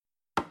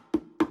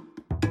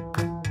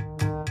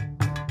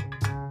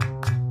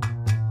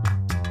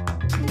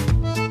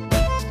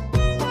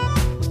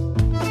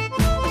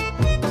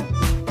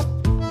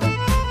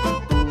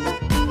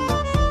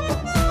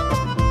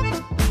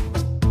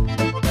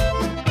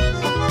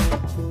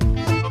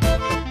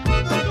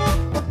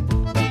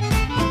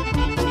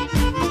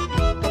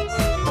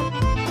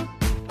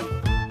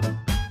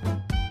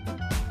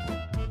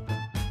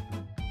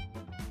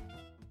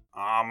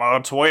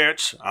a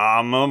Twitch,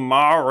 I'm a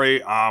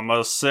Mari, I'm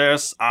a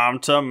sis, I'm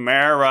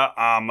Tamara,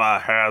 I'm a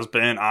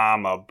has-been,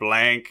 I'm a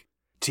blank.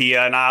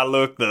 Tia and I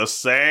look the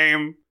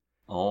same.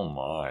 Oh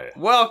my.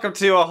 Welcome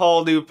to a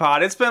whole new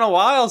pod. It's been a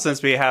while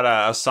since we had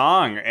a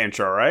song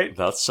intro, right?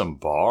 That's some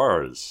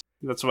bars.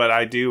 That's what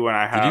I do when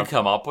I have... Did you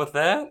come up with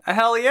that?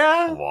 Hell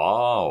yeah!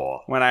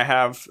 Wow. When I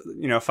have,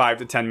 5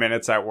 to 10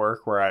 minutes at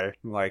work where I'm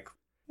like,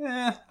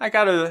 I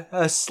got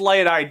a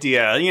slight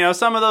idea.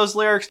 Some of those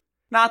lyrics,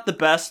 not the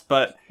best,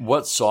 but...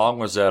 What song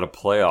was that a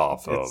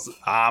playoff of?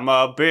 I'm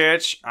a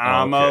bitch,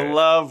 I'm a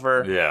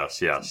lover. Yes.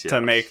 To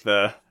make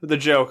the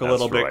joke a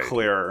little bit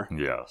clearer.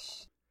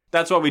 Yes.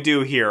 That's what we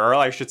do here, or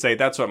I should say,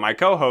 that's what my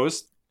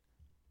co-host...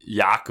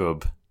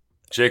 Jacob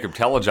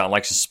Telejohn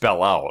likes to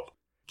spell out.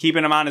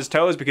 Keeping him on his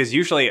toes, because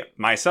usually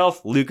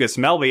myself, Lucas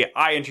Melby,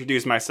 I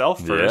introduce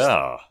myself first.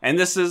 Yeah. And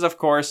this is, of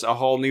course, a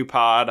whole new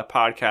a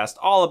podcast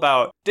all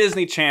about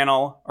Disney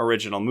Channel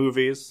original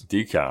movies.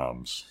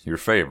 DComs, your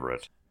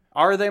favorite.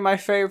 Are they my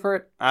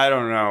favorite? I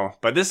don't know.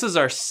 But this is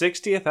our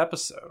 60th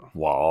episode.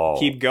 Wow.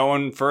 Keep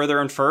going further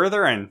and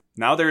further, and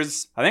now I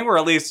think we're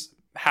at least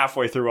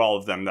halfway through all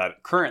of them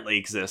that currently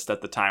exist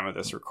at the time of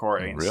this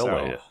recording.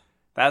 Really? So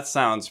that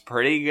sounds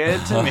pretty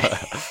good to me.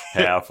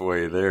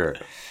 Halfway there.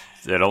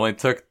 It only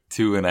took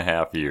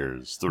 2.5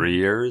 years. 3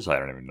 years? I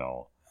don't even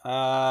know.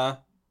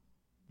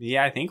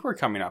 Yeah, I think we're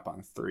coming up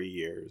on 3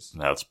 years.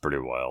 That's pretty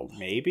wild.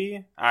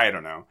 Maybe? I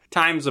don't know.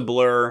 Time's a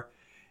blur,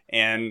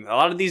 and a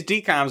lot of these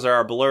DComs are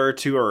a blur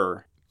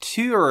to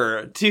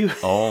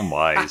Oh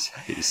my.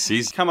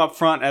 He's come up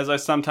front as I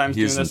sometimes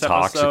do in this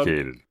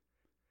intoxicated. episode.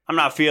 I'm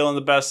not feeling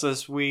the best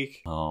this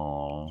week.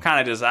 Oh. Kind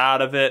of just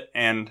out of it,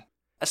 and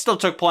I still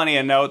took plenty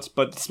of notes,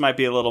 but this might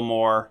be a little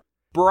more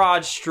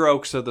broad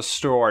strokes of the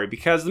story,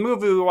 because the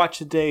movie we watch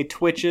today,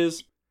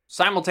 Twitches,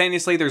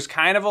 simultaneously there's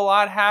kind of a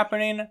lot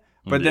happening,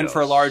 but then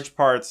for large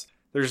parts,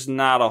 there's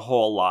not a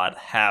whole lot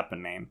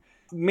happening.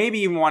 Maybe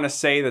you want to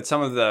say that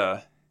some of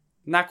the,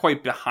 not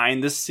quite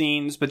behind the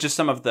scenes, but just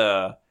some of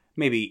the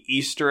maybe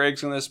Easter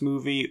eggs in this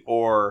movie,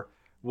 or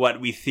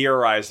what we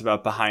theorized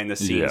about behind the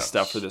scenes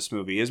stuff for this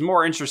movie is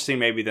more interesting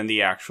maybe than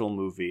the actual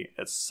movie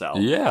itself.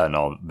 Yeah,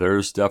 no,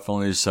 there's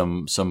definitely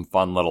some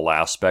fun little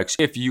aspects.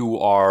 If you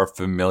are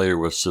familiar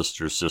with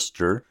Sister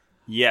Sister.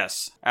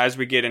 Yes, as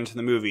we get into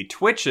the movie,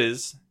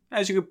 Twitches,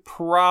 as you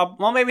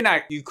could maybe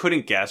not, you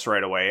couldn't guess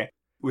right away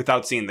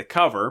without seeing the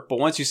cover, but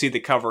once you see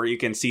the cover, you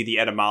can see the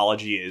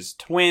etymology is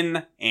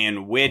twin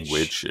and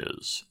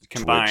witches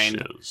combined.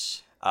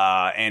 Twitches.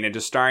 And it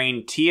is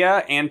starring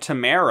Tia and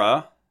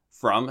Tamara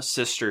from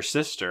Sister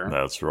Sister.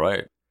 That's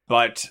right.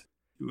 But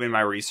in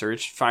my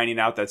research, finding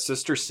out that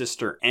Sister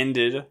Sister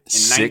ended in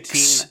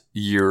 6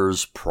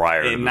 years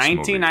prior to this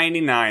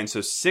 1999,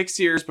 so 6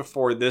 years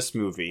before this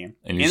movie.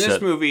 And in this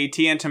movie,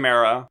 Tia and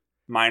Tamara,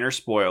 minor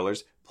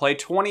spoilers, play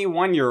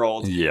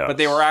 21-year-olds, but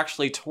they were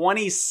actually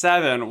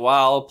 27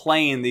 while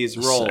playing these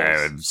roles.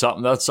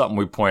 That's something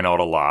we point out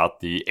a lot,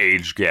 the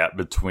age gap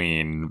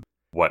between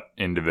what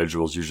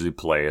individuals usually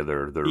play.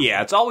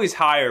 Yeah, it's always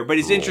higher, but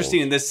it's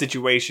interesting in this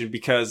situation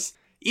because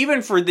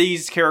even for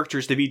these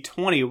characters to be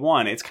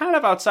 21, it's kind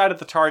of outside of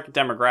the target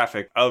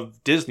demographic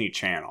of Disney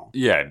Channel.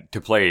 Yeah,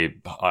 to play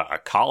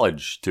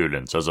college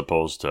students as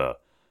opposed to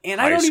and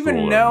high I don't school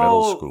even or know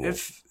middle school.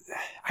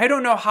 I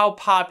don't know how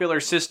popular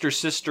Sister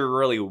Sister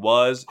really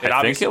was.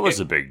 I think it was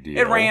a big deal.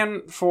 It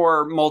ran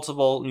for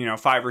multiple,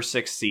 5 or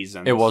 6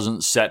 seasons. It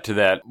wasn't set to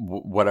that,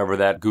 whatever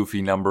that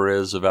goofy number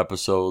is of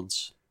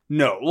episodes.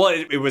 No, well,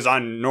 it was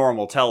on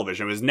normal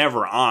television. It was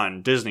never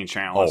on Disney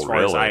Channel, as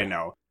far as I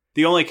know.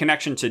 The only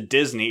connection to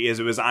Disney is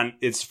it was on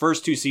its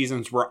first 2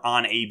 seasons were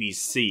on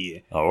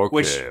ABC. Oh, okay.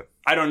 Which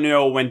I don't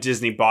know when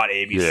Disney bought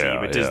ABC,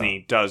 but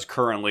Disney does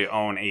currently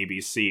own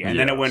ABC. And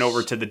then it went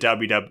over to the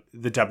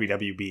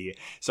WWB.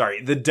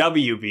 Sorry, the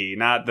WB,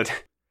 not the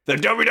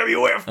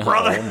WWF,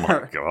 brother. Oh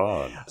my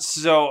god.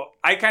 So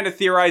I kind of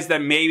theorized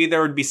that maybe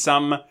there would be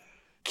some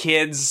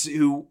kids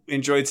who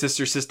enjoyed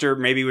Sister Sister.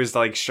 Maybe it was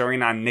like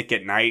showing on Nick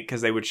at Night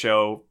because they would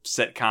show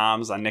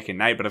sitcoms on Nick at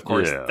Night. But of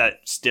course, that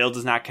still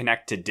does not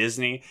connect to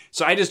Disney.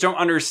 So I just don't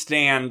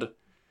understand.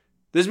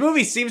 This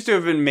movie seems to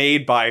have been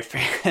made by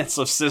fans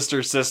of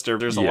Sister Sister.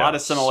 There's a lot of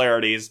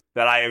similarities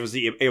that I was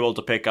able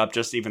to pick up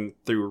just even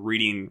through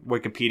reading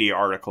Wikipedia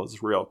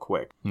articles real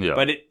quick. Yeah.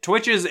 But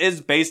Twitches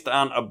is based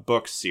on a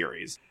book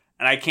series.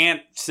 And I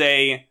can't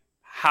say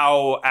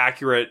how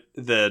accurate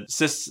the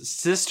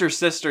Sister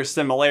Sister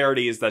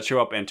similarities that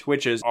show up in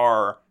Twitches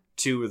are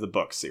to the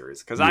book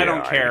series. Because I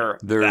don't care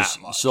that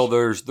much. So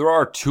there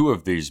are 2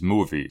 of these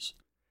movies.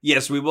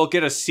 Yes, we will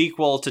get a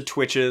sequel to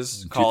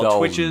Twitches called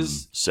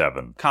Twitches,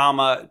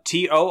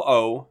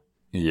 TOO.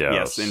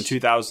 Yes, in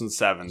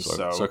 2007.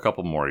 So a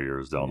couple more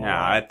years down the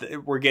line. Yeah,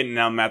 we're getting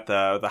them at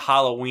the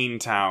Halloween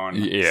Town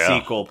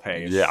sequel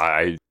pace. Yeah,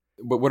 it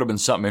would have been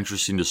something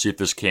interesting to see if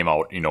this came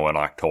out, in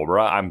October.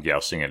 I'm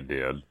guessing it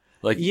did.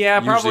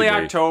 Probably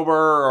October,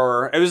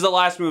 or it was the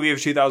last movie of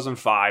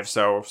 2005,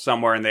 so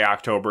somewhere in the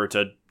October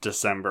to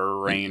December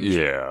range.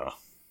 Yeah.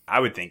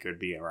 I would think it would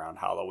be around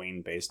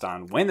Halloween based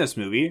on when this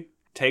movie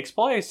takes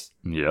place.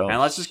 Yeah. And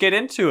let's just get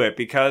into it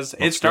because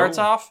it Let's starts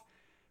go. off,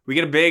 we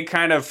get a big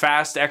kind of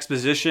fast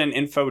exposition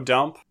info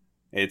dump.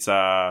 It's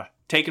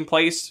taking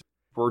place,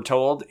 we're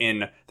told,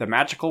 in the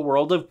magical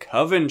world of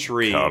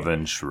Coventry.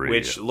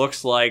 Which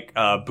looks like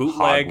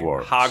bootleg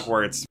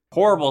Hogwarts.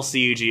 Horrible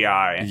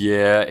CGI.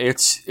 Yeah,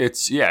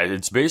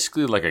 it's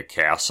basically like a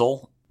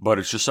castle, but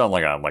it's just on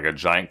like a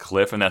giant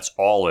cliff, and that's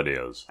all it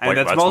is. And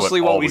that's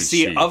mostly what we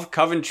see of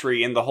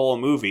Coventry in the whole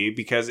movie,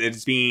 because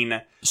it's being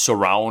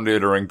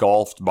surrounded or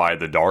engulfed by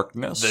the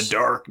darkness. The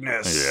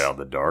darkness. Yeah,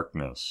 the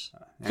darkness.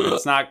 And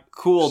it's not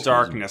cool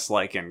darkness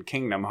like in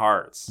Kingdom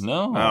Hearts.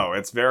 No,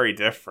 it's very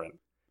different.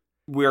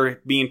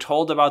 We're being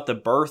told about the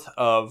birth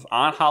of,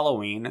 on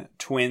Halloween,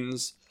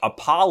 twins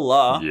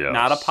Apollo,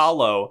 not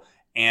Apollo,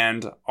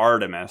 and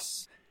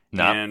Artemis.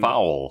 Not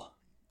Fowl.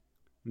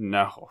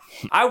 No.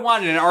 I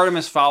wanted an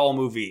Artemis Fowl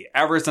movie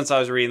ever since I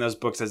was reading those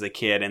books as a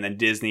kid, and then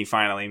Disney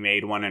finally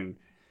made one, and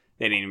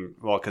they didn't even,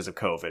 well, because of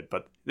COVID,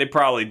 but they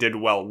probably did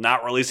well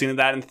not releasing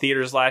that in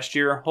theaters last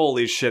year.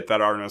 Holy shit,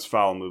 that Artemis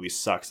Fowl movie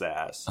sucks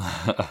ass.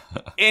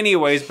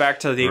 Anyways, back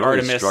to the really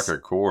Artemis. Struck a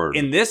chord.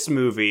 In this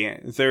movie,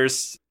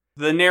 there's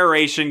the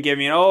narration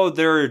giving,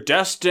 they're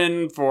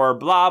destined for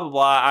blah, blah,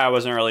 blah. I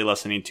wasn't really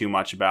listening too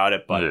much about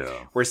it, but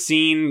we're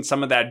seeing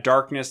some of that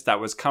darkness that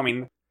was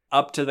coming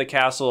up to the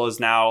castle is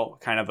now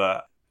kind of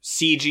a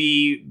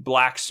CG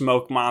black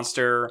smoke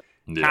monster,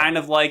 kind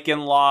of like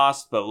in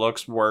Lost, but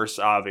looks worse,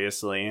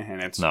 obviously.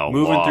 And it's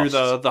moving through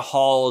the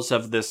halls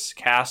of this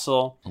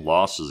castle.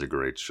 Lost is a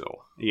great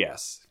show.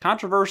 Yes.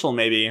 Controversial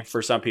maybe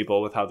for some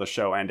people with how the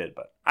show ended,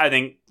 but I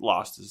think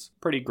Lost is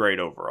pretty great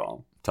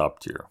overall. Top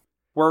tier.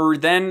 We're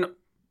then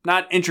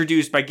not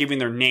introduced by giving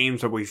their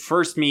names, but we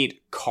first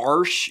meet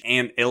Karsh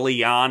and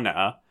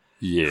Ileana.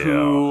 Yeah.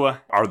 Who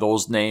are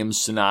those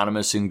names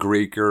synonymous in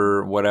Greek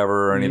or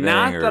whatever or anything?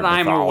 Not that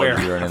I'm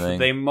aware of.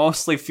 They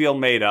mostly feel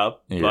made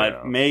up,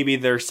 but maybe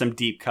there's some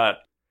deep cut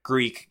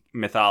Greek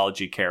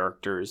mythology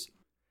characters.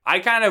 I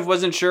kind of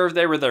wasn't sure if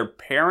they were their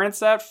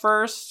parents at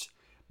first,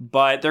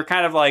 but they're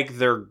kind of like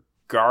their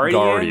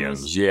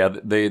guardians. Yeah,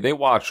 they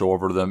watch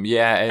over them.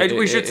 Yeah.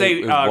 We should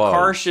say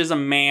Karsh is a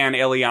man,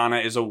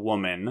 Ileana is a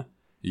woman.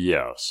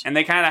 Yes. And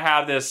they kind of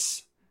have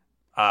this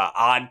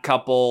odd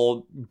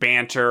couple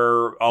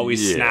banter,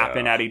 always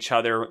snapping at each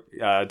other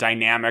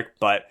dynamic.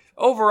 But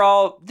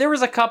overall, there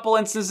was a couple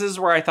instances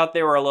where I thought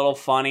they were a little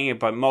funny,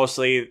 but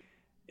mostly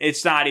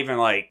it's not even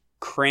like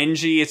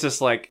cringy. It's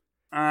just like,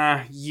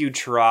 you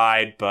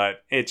tried,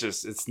 but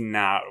it's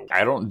not.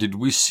 Did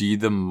we see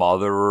the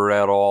mother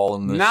at all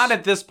in this? Not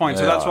at this point,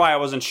 so that's why I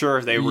wasn't sure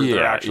if they were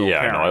their actual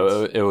parents.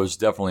 No, it was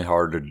definitely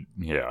hard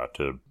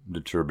to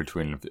deter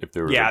between if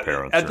they were their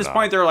parents at this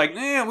point, they're like,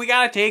 we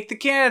gotta take the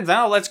kids.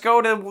 Oh, let's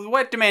go to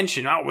what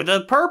dimension? Oh,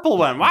 the purple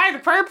one. Why the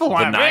purple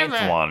one? The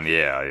ninth one,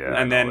 yeah.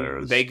 And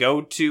then they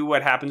go to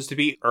what happens to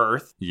be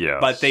Earth. Yeah.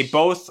 But they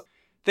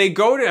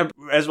go to,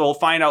 as we'll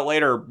find out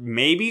later,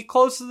 maybe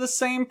close to the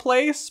same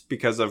place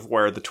because of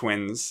where the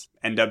twins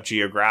end up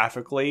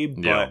geographically.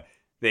 But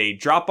they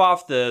drop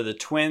off the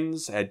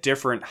twins at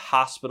different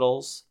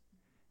hospitals.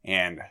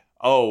 And,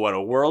 what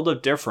a world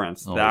of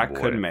difference that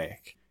could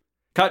make.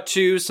 Cut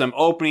to some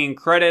opening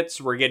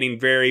credits. We're getting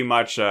very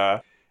much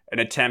an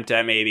attempt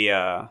at maybe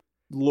a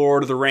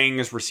Lord of the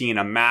Rings. We're seeing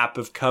a map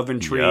of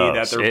Coventry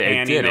that they're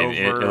panning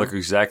over. It looked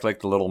exactly like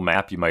the little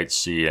map you might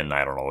see in,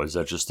 I don't know, is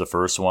that just the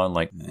first one?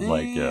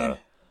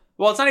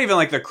 Well, it's not even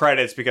like the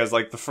credits, because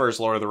like the first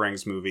Lord of the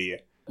Rings movie,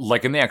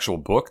 like in the actual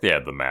book, they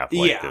had the map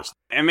like this.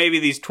 And maybe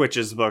these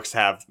Twitches books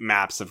have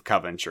maps of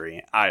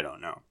Coventry. I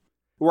don't know.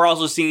 We're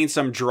also seeing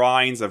some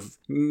drawings of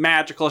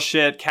magical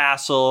shit,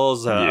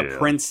 castles, a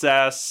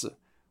princess,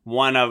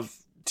 one of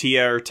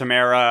Tia or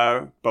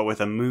Tamara, but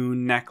with a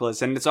moon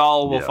necklace. And it's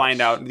all, we'll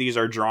find out, these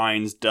are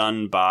drawings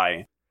done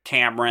by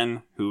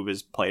Cameron, who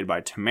is played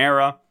by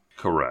Tamara.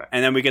 Correct.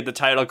 And then we get the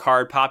title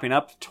card popping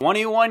up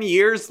 21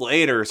 years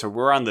later. So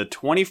we're on the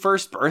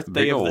 21st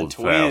birthday of the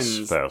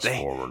twins. Fast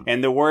forward.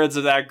 And the words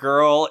of that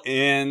girl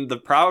in the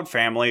Proud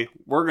Family,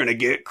 we're going to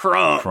get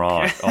crunk.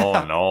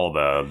 Oh no,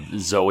 the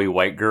Zoe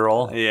White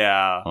girl.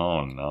 Yeah.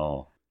 Oh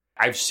no.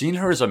 I've seen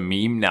her as a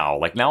meme now.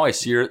 Like, now I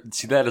see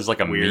that as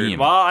like a meme.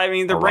 Well, I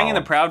mean, they're bringing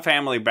the Proud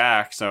Family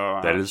back, so...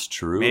 that is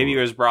true. Maybe it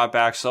was brought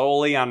back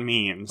solely on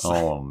memes.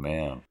 Oh,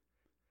 man.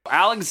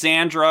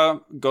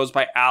 Alexandra goes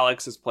by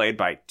Alex, is played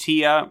by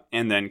Tia,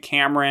 and then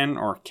Cameron,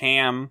 or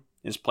Cam,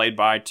 is played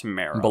by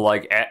Tamara. But,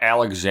 like,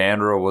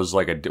 Alexandra was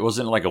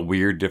wasn't like a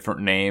weird different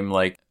name?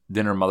 Like,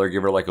 didn't her mother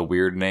give her, like, a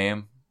weird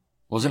name?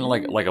 Wasn't it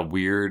like a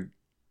weird...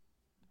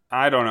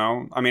 I don't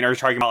know. I mean, are you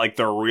talking about, like,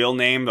 the real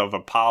name of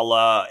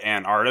Apollo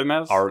and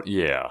Artemis?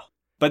 Yeah.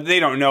 But they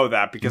don't know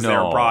that because they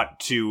were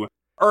brought to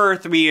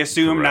Earth. We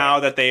assume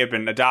now that they have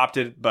been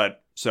adopted.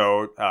 But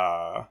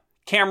so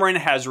Cameron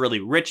has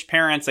really rich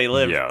parents. They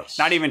live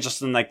not even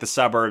just in, like, the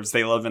suburbs.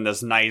 They live in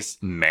this nice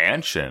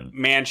mansion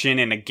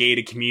in a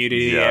gated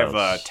community. They have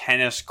a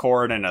tennis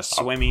court and a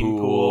swimming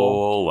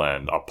pool.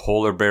 And a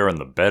polar bear in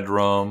the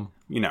bedroom.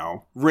 You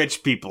know,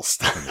 rich people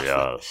stuff.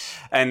 Yes.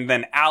 And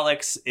then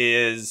Alex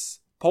is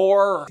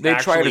poor. They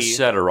try to actually-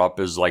 set her up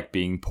as like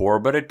being poor,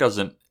 but it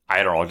doesn't.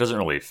 I don't know. It doesn't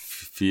really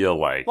feel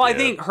like. Well, I it.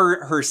 think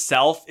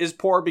herself is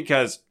poor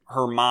because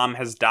her mom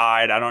has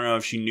died. I don't know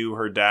if she knew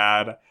her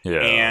dad. Yeah.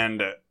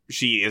 And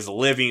she is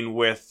living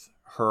with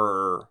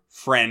her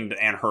friend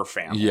and her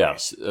family.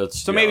 Yes.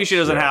 So maybe she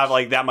doesn't have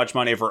like that much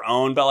money of her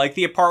own, but like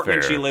the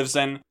apartment Fair. she lives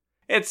in,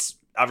 it's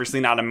obviously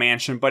not a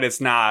mansion, but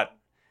it's not.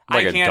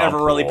 Like I a can't ever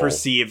dump really hole.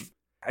 perceive.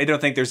 I don't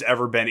think there's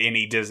ever been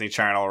any Disney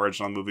Channel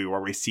original movie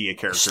where we see a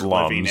character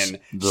living in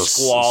The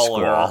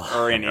squalor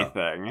squall. or Yeah.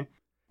 anything.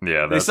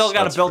 Yeah, They still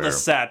got to build fair. a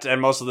set, and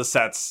most of the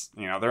sets,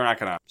 they're not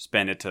going to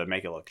spend it to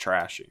make it look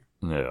trashy.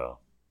 Yeah.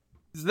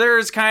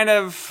 There's kind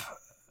of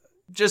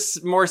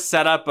just more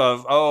setup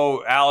of,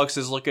 Alex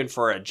is looking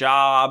for a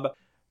job,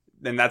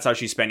 and that's how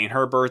she's spending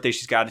her birthday.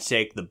 She's got to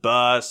take the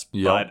bus,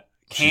 Yep. but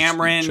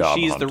Cameron, She's job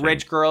she's the hunting.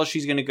 rich girl.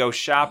 She's going to go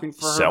shopping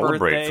for her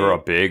Celebrate birthday. for a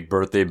big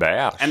birthday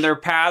bash. And their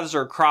paths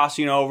are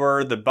crossing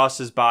over. The bus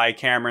is by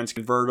Cameron's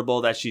convertible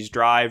that she's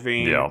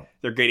driving. Yeah.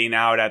 They're getting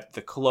out at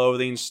the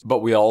clothing store. But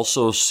we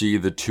also see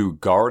the two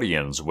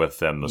guardians with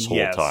them this whole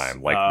Yes,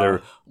 time. Like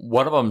they're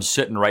one of them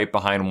sitting right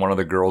behind one of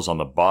the girls on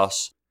the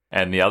bus,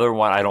 and the other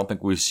one I don't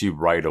think we see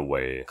right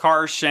away.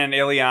 Karsh and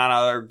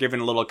Ileana are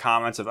giving little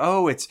comments of,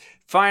 it's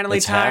finally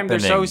It's time. They're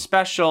so happening.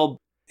 special.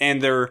 And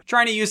they're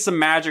trying to use some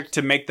magic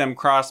to make them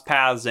cross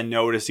paths and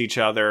notice each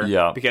other.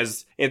 Yeah.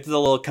 Because it's a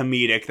little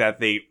comedic that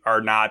they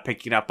are not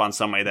picking up on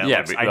somebody that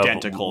looks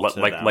identical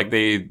to them. like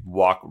they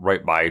walk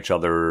right by each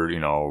other,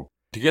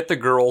 to get the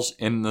girls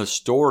in the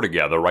store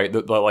together, right?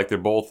 Like they're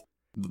both.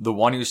 The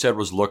one you said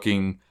was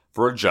looking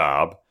for a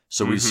job,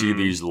 so we see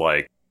these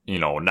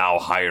now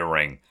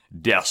hiring,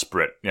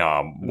 desperate.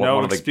 no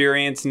one of the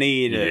experience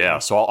needed. yeah.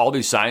 So all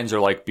these signs are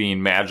like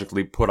being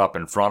magically put up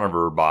in front of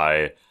her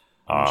by.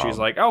 And she's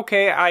like,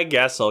 okay, I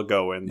guess I'll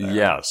go in there.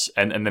 Yes,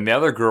 and then the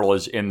other girl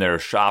is in there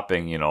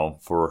shopping,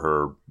 for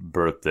her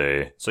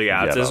birthday. So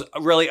yeah, it's this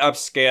really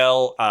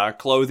upscale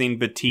clothing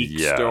boutique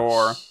Yes.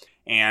 store.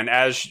 And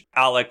as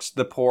Alex,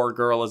 the poor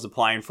girl, is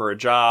applying for a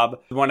job,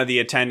 one of the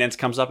attendants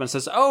comes up and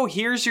says,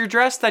 here's your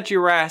dress that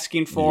you were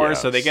asking for.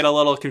 Yes. So they get a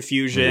little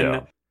confusion.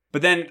 Yeah.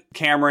 But then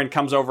Cameron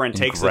comes over and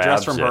takes the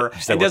dress grabs from her it.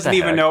 She's like, and "What doesn't the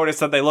even heck?" notice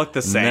that they look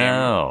the same.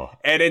 No.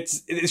 And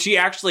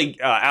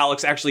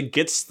Alex actually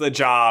gets the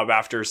job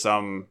after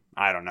some,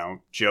 I don't know,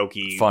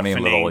 jokey, Funny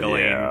little, finagling.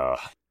 yeah.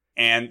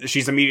 And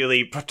she's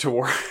immediately put to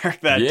work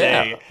that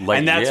Yeah, day. like,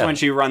 And that's yeah. when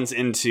she runs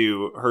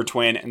into her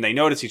twin and they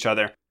notice each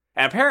other.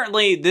 And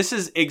apparently this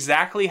is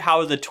exactly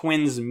how the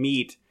twins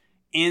meet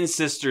in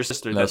Sister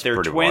Sister. That's that they're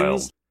pretty twins,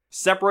 wild.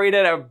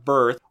 separated at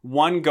birth.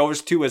 One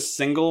goes to a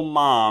single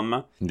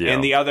mom, Yeah.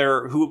 and the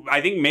other, who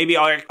I think maybe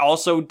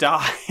also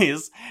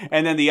dies.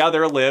 And then the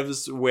other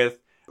lives with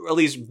at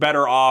least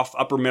better off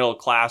upper middle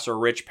class or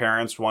rich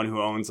parents, one who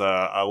owns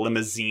a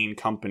limousine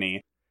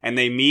company. And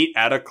they meet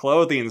at a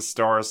clothing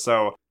store.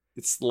 So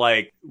it's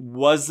like,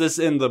 was this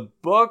in the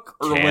book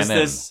or was Canon.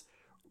 this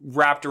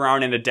wrapped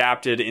around and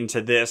adapted into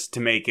this to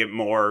make it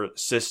more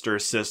sister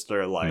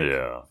like?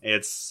 Yeah.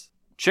 It's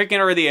chicken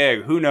or the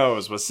egg. Who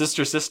knows? Was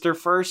sister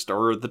first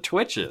or the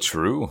Twitches?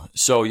 True.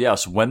 So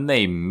yes, when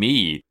they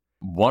meet,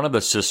 one of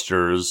the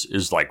sisters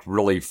is like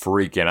really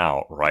freaking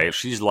out, right?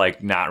 She's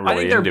like not really I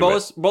think they're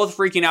into both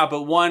freaking out,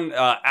 but one,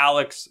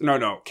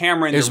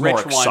 Cameron, Is the rich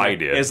more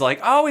excited. one, is like,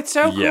 oh, it's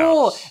so Yes.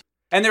 cool.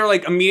 And they're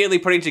like immediately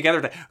putting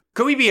together,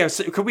 could we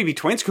be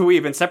twins? Could we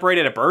have been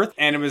separated at birth?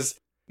 And it was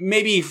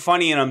maybe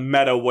funny in a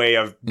meta way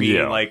of being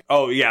Yeah. like,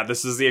 oh yeah,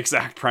 this is the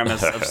exact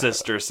premise of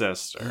Sister.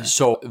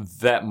 So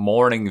that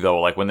morning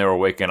though, like when they were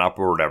waking up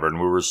or whatever, and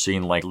we were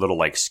seeing like little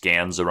like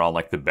scans around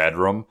like the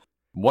bedroom,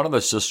 one of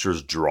the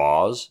sisters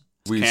draws.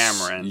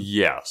 Cameron.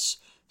 Yes.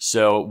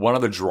 So one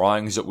of the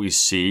drawings that we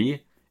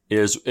see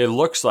is it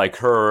looks like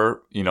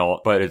her,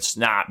 but it's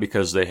not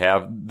because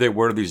they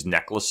wear these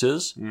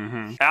necklaces.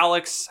 Mm-hmm.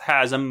 Alex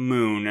has a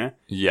moon.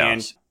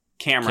 Yes. And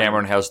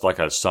Cameron has like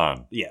a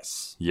sun.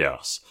 Yes.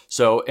 Yes.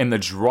 So in the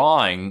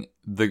drawing,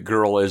 the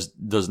girl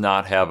does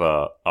not have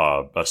a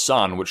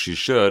sun, which she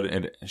should,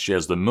 and she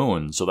has the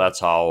moon. So that's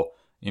how,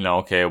 we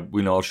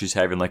know she's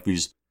having like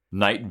these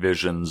night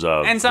visions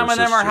of. And some her of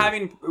them are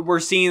sister. we're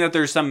seeing that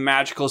there's some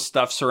magical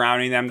stuff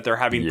surrounding them. They're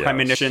having Yes.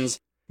 premonitions,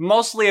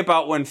 mostly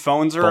about when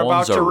phones are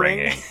about to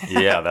ring.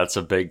 Yeah, that's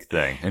a big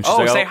thing. And she's Oh,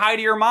 like, say hi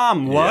to your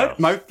mom. What? Yes.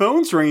 My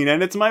phone's ringing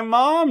and it's my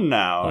mom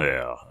now.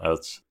 Yeah, that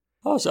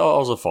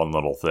was a fun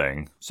little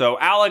thing. So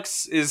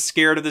Alex is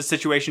scared of this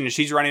situation and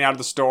she's running out of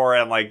the store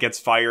and like gets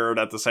fired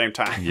at the same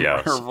time.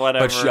 Yes. Or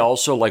whatever. But she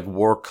also like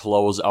wore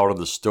clothes out of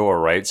the store,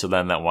 right? So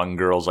then that one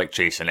girl's like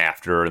chasing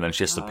after her and then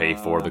she has to pay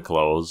for the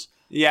clothes.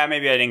 Yeah,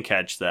 maybe I didn't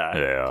catch that.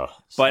 Yeah.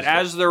 But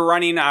as they're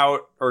running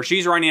out, or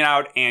she's running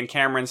out and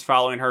Cameron's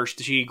following her,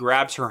 she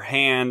grabs her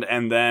hand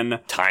and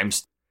then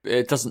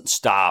it doesn't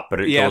stop,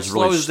 but it it goes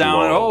really slows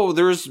down. slow. Oh,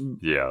 there's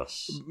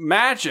Yes.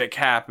 magic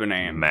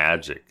happening.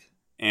 Magic.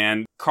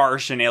 And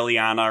Karsh and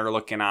Ileana are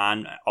looking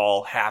on,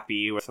 all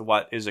happy with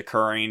what is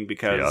occurring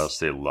because Yes,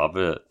 they love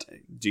it.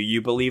 do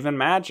you believe in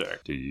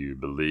magic? Do you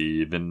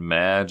believe in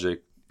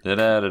magic?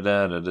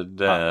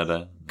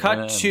 Da-da-da-da-da-da-da.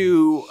 Cut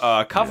to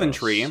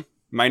Coventry, Yes.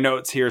 My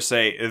notes here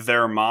say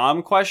their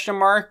mom ?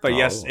 But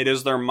yes, it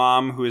is their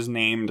mom who is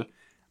named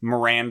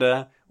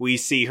Miranda. We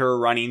see her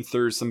running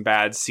through some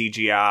bad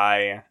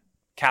CGI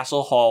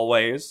castle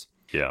hallways.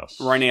 Yes.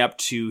 Running up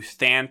to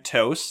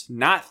Thanatos,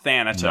 not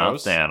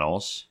Thanatos. Not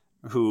Thanos.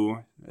 Who,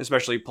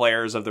 especially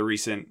players of the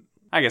recent,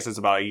 I guess it's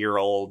about a year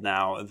old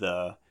now,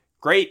 the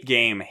great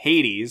game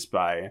Hades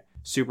by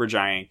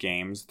Supergiant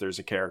Games. There's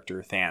a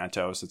character,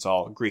 Thanatos. It's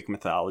all Greek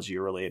mythology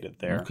related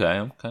there.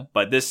 Okay.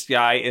 But this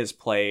guy is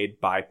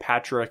played by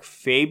Patrick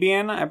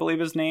Fabian, I believe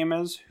his name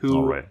is,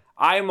 who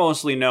I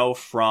mostly know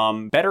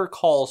from Better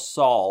Call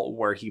Saul,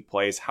 where he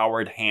plays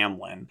Howard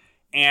Hamlin.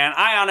 And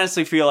I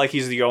honestly feel like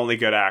he's the only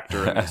good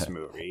actor in this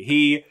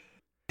movie.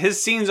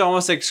 His scenes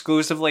almost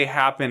exclusively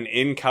happen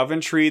in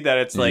Coventry, that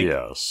it's like,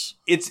 yes.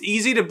 It's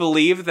easy to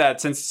believe that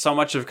since so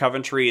much of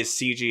Coventry is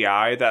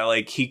CGI, that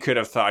like he could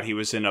have thought he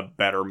was in a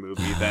better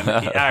movie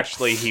than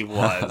he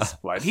was.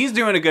 But he's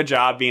doing a good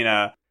job being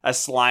a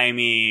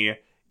slimy,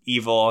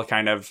 evil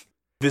kind of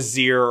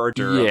vizier or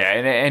derp. Yeah,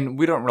 and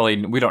we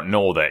don't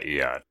know that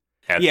yet.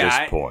 At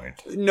this point.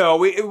 No,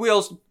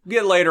 we'll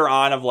get later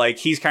on of like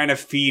he's kind of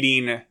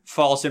feeding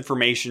false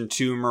information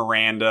to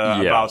Miranda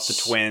about the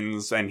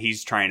twins, and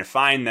he's trying to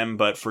find them,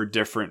 but for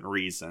different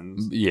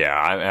reasons. Yeah,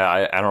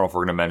 I don't know if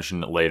we're going to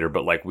mention it later,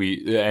 but like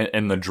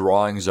and the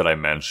drawings that I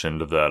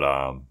mentioned that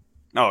oh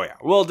yeah,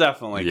 we'll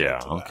definitely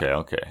get to that.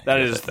 Okay.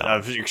 That is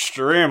an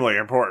extremely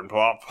important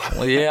plot.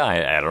 Well, yeah,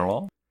 I don't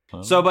know.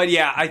 So, but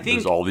yeah, I think...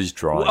 There's all these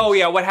drawings. Oh,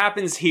 yeah, what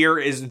happens here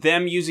is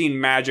them using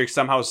magic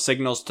somehow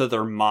signals to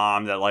their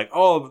mom that, like,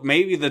 oh,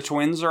 maybe the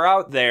twins are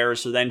out there,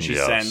 so then she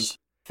sends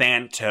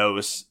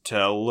Thanatos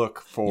to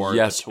look for the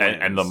twins.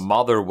 And the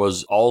mother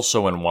was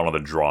also in one of the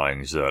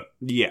drawings that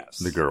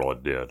the girl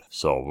did.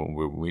 So,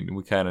 we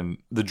kind of...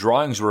 The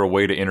drawings were a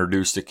way to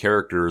introduce the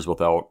characters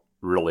without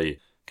really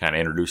kind of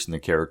introducing the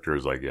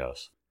characters, I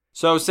guess.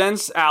 So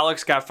since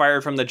Alex got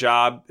fired from the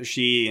job,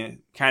 she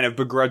kind of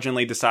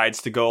begrudgingly decides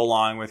to go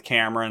along with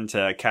Cameron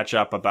to catch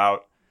up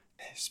about...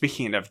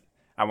 Speaking of...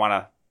 I want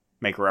to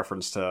make a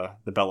reference to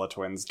the Bella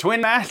Twins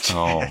twin match.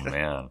 Oh,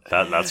 man.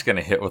 That's going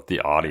to hit with the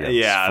audience.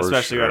 Yeah,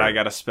 especially when I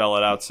got to spell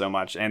it out so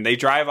much. And they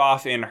drive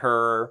off in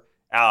her...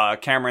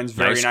 Cameron's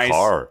very nice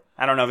car.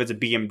 I don't know if it's a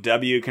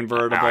BMW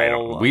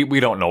convertible. We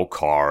don't know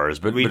cars,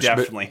 but we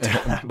definitely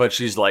don't. But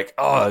she's like,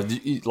 oh,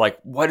 like,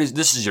 what is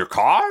this? Is your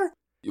car?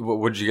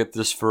 Would you get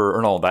this for?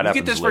 Or no, that happens.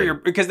 You get this later.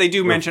 for because they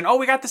do mention. Oh,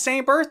 we got the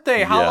same birthday,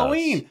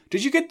 Halloween.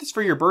 Did you get this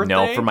for your birthday?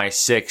 No, for my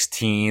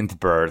 16th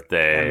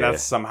birthday. And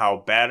that's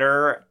somehow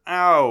better.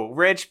 Oh,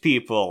 rich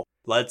people.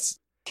 Let's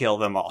kill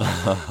them all.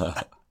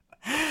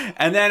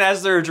 And then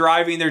as they're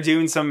driving, they're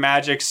doing some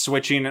magic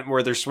switching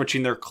where they're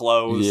switching their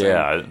clothes.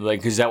 Yeah,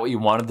 like, is that what you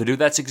wanted to do?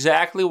 That's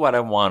exactly what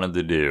I wanted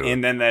to do.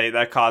 And then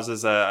that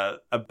causes a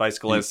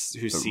bicyclist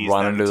who sees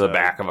run them into the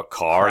back of a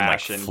car and like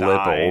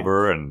flip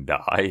over and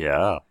die.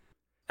 Yeah.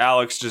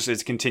 Alex just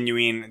is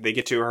continuing. They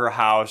get to her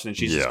house, and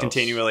she's just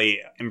continually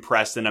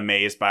impressed and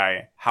amazed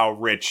by how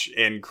rich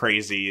and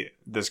crazy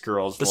this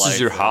girl's life is. This is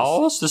your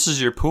house? This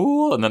is your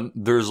pool? And then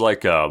there's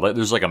like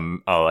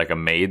a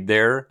maid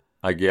there,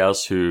 I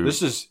guess, who...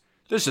 This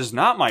is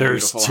not my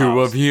beautiful house. There's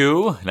two of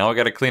you. Now I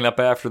got to clean up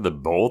after the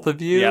both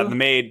of you? Yeah, the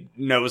maid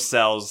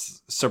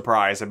no-sells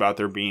surprise about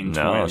there being twins.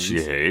 No,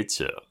 she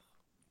hates it.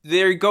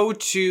 They go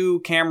to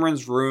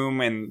Cameron's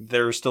room, and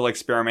they're still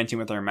experimenting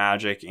with their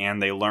magic,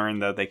 and they learn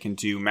that they can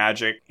do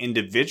magic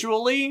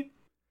individually,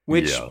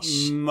 which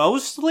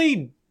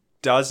mostly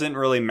doesn't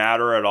really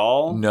matter at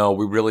all. No,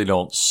 we really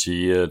don't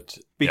see it.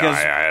 Because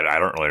I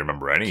don't really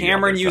remember any.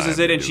 Cameron uses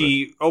it, and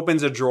she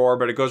opens a drawer,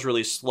 but it goes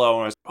really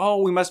slow. And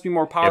we must be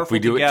more powerful. If we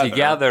do it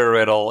together,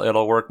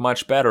 it'll work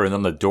much better. And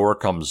then the door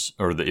comes,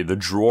 or the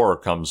drawer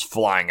comes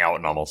flying out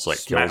and almost like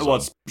kills them. Well,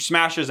 it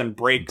smashes and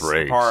breaks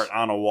apart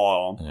on a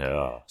wall.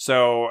 Yeah.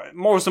 So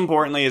most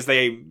importantly is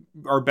they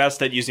are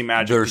best at using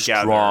magic together.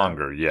 They're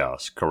stronger.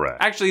 Yes, correct.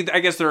 Actually, I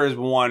guess there is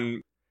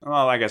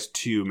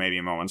two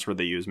maybe moments where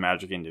they use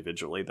magic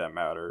individually that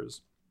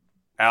matters.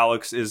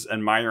 Alex is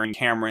admiring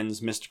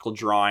Cameron's mystical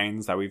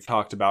drawings that we've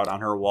talked about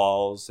on her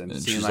walls and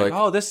seeing like,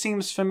 oh, this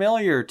seems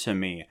familiar to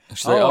me.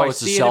 She's like,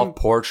 it's a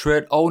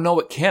self-portrait? Oh, no,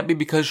 it can't be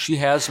because she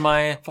has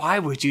my... Why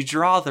would you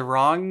draw the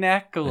wrong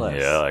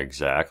necklace? Yeah,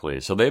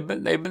 exactly. So they've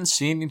been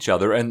seeing each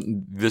other,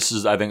 and this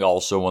is, I think,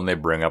 also when they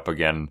bring up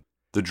again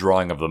the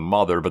drawing of the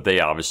mother, but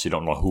they obviously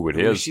don't know who it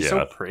is she's yet. She's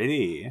so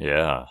pretty.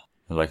 Yeah.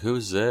 They're like,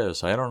 who's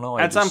this? I don't know.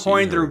 At some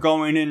point, they're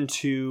going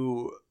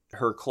into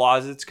her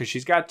closets because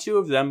she's got two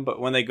of them, but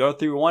when they go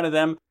through one of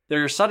them,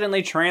 they're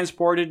suddenly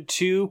transported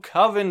to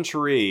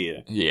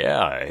Coventry.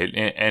 Yeah,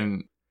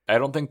 and I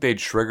don't think they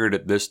triggered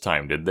it this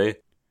time, did they?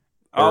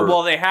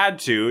 Well, they had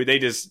to. They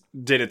just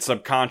did it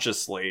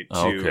subconsciously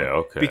too.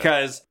 Okay.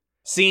 Because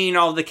seeing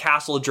all the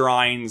castle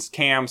drawings,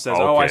 Cam says,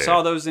 I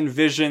saw those in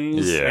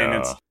visions, and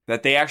it's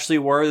that they actually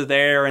were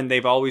there, and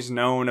they've always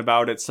known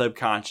about it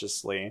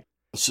subconsciously.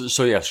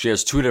 So yeah, she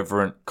has two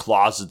different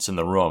closets in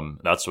the room.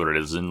 That's what it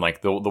is. And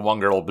like the one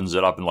girl opens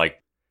it up and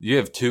like You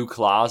have 2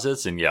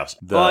 closets, and yes.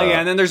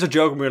 And then there's a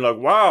joke being like,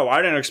 wow,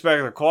 I didn't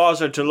expect the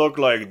closet to look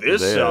like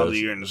this on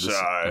the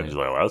inside. And he's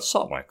like, well, that's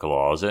not my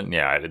closet. And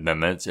yeah, and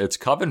then it's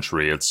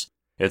Coventry. It's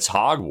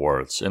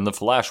Hogwarts in the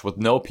flesh with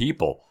no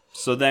people.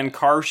 So then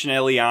Karsh and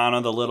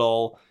Ileana, the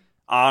little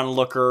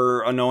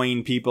onlooker,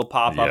 annoying people,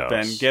 pop up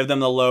and give them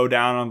the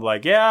lowdown of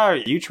like, yeah,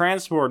 you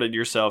transported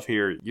yourself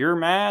here. You're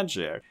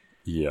magic.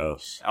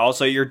 Yes.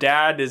 Also, your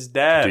dad is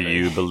dead. Do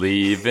you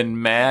believe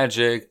in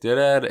magic?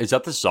 Is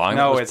that the song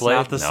that was played?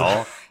 No, it's not the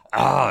song.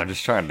 I'm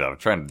just trying to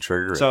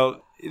trigger it.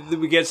 So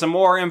we get some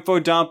more info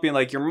dumping,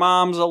 like your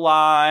mom's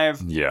alive,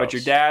 but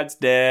your dad's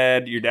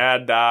dead. Your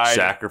dad died.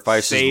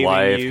 Sacrifice his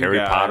life, Harry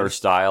Potter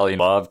style.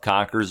 Love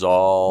conquers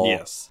all.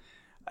 Yes.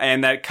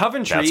 And that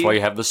Coventry... That's why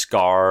you have the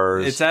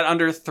scars. It's that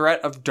under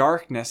threat of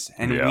darkness,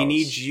 and we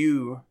need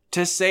you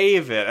to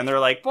save it. And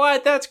they're like,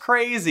 what? That's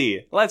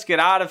crazy. Let's get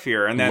out of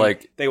here. And then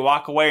they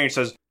walk away and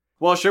says,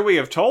 well, should we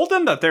have told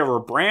them that they were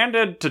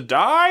branded to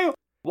die?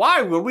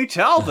 Why would we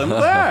tell them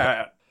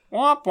that?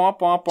 Womp, womp,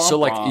 womp, womp, so,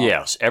 womp.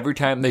 yes, every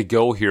time they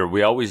go here,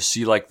 we always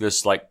see,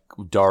 this,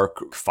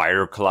 dark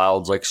fire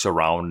clouds,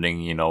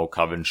 surrounding,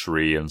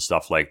 Coventry and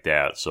stuff like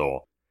that.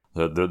 So,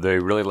 they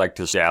really like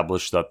to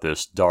establish that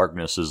this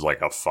darkness is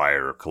like a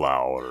fire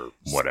cloud or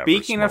whatever.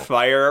 Speaking of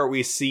fire,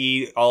 we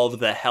see all of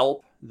the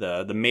help,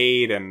 the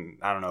maid and,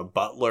 I don't know,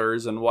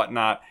 butlers and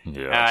whatnot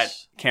at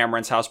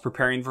Cameron's house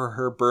preparing for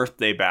her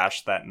birthday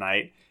bash that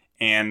night.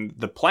 And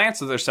the plants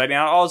that they're setting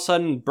out all of a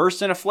sudden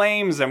burst into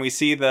flames, and we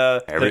see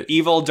the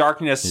evil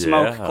darkness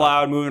smoke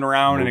cloud moving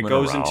around, and it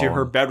goes into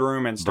her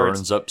bedroom and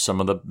burns up some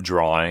of the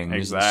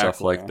drawings and stuff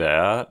like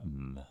that.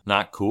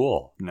 Not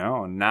cool.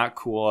 No, not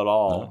cool at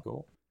all. Not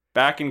cool.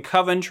 Back in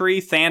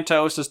Coventry,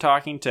 Thantos is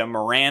talking to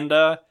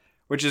Miranda,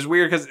 which is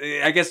weird because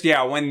I guess,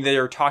 when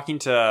they're talking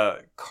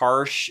to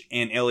Karsh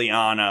and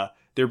Ileana,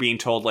 they're being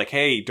told, like,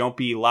 hey, don't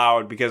be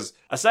loud, because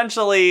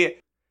essentially...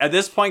 At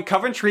this point,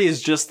 Coventry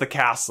is just the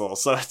castle,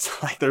 so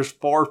it's like there's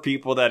 4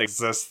 people that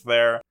exist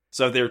there.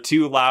 So if they're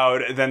too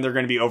loud, then they're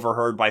going to be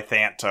overheard by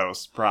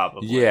Thantos,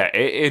 probably. Yeah,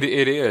 it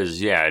is,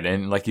 yeah.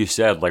 And like you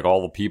said,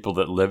 all the people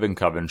that live in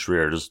Coventry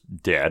are just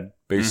dead,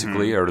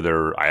 basically, or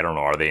I don't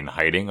know, are they in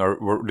hiding?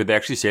 Or did they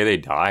actually say they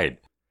died?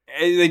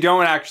 They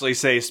don't actually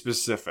say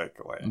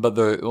specifically. But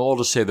we'll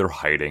just say they're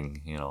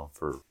hiding,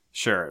 for...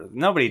 Sure,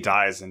 nobody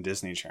dies in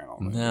Disney Channel.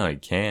 No, you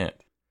can't.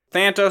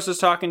 Thantos is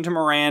talking to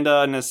Miranda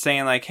and is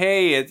saying, like,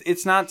 hey,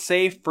 it's not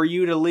safe for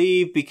you to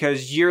leave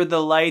because you're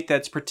the light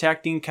that's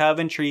protecting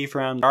Coventry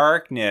from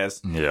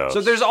darkness. Yes.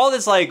 So there's all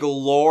this,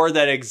 lore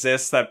that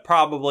exists that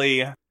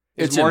probably...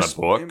 It's more in the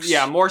books.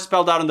 Yeah, more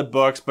spelled out in the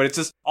books, but it's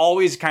just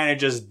always kind of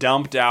just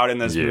dumped out in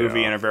this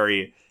movie in a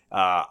very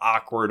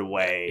awkward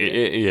way.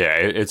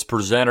 It's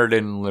presented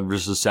in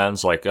just a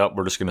sense like,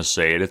 we're just going to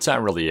say it. It's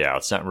not really,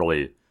 it's not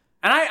really...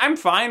 And I'm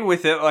fine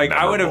with it. Like,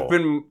 memorable. I would have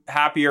been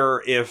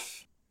happier if...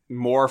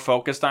 more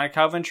focused on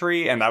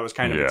Coventry, and that was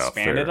kind of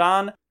expanded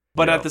on.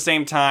 But at the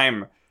same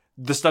time,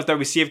 the stuff that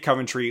we see of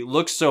Coventry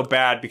looks so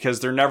bad because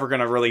they're never going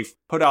to really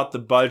put out the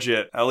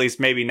budget, at least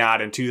maybe not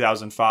in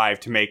 2005,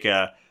 to make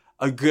a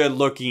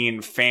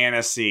good-looking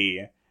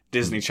fantasy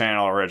Disney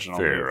Channel original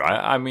movie.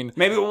 I mean...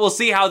 Maybe we'll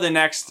see how the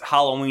next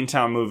Halloween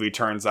Town movie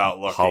turns out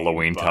looking.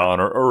 Halloween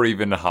Town, or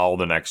even how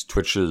the next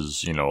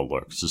Twitches,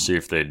 looks, to see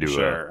if they do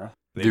Coventry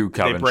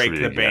They break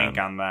the again. bank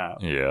on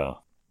that. Yeah.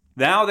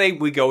 Now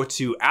we go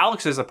to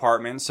Alex's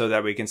apartment so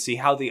that we can see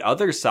how the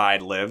other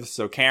side lives.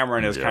 So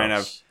Cameron is kind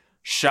of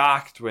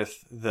shocked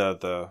with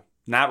the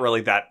not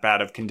really that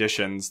bad of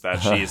conditions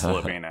that she's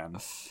living in.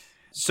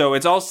 So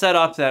it's all set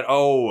up that,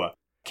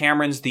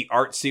 Cameron's the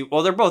artsy.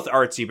 Well, they're both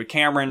artsy, but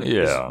Cameron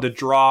is the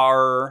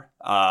drawer,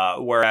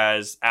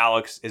 whereas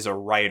Alex is a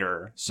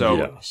writer.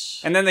 So,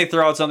 and then they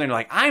throw out something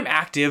like, I'm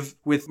active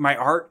with my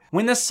art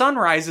when the sun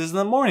rises in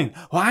the morning.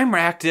 Well, I'm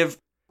active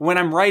when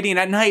I'm writing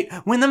at night,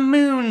 when the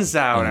moon's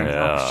out. And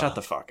shut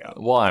the fuck up.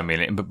 Well, I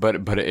mean,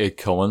 but it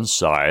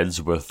coincides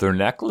with their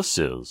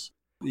necklaces,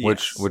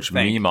 which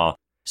Mima.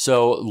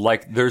 So,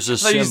 there's a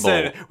symbol. You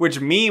said, which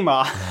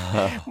Mima.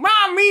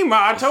 My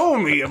Mima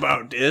told me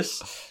about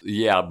this.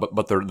 Yeah,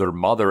 but their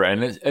mother,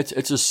 and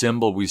it's a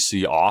symbol we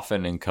see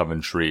often in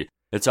Coventry.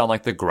 It's on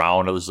the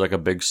ground. It was a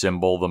big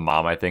symbol. The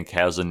mom, I think,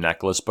 has a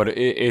necklace, but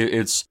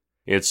it's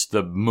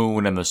the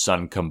moon and the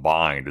sun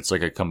combined. It's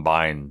like a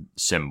combined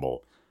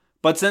symbol.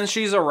 But since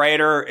she's a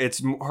writer,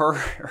 it's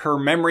her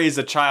memory as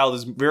a child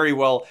is very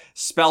well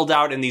spelled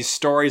out in these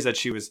stories that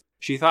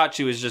she thought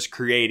she was just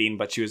creating,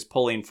 but she was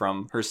pulling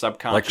from her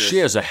subconscious. She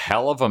has a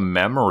hell of a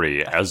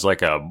memory as a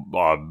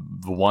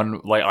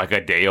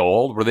day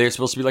old. Were they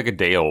supposed to be a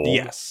day old?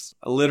 Yes,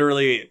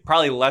 literally,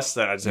 probably less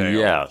than a day.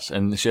 Yes,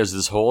 and she has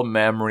this whole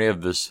memory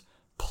of this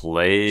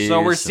place.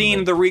 So we're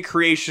seeing the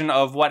recreation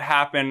of what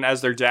happened as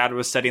their dad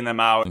was setting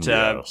them out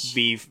to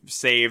be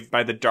saved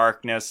by the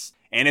darkness.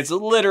 And it's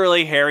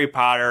literally Harry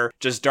Potter,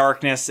 just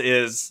darkness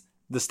is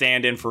the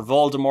stand-in for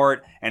Voldemort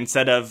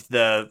instead of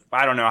I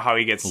don't know how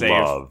he gets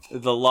saved.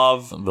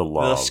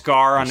 The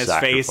scar on his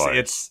face,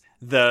 it's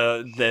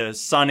the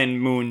sun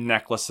and moon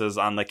necklaces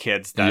on the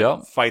kids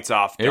that fights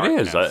off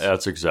darkness. It is.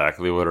 That's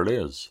exactly what it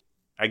is.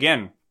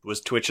 Again,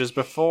 was Twitches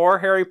before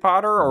Harry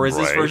Potter, or is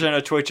this version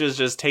of Twitches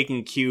just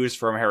taking cues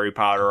from Harry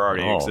Potter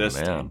already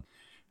existing? Man.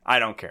 I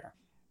don't care.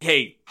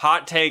 Hey,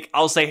 hot take,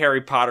 I'll say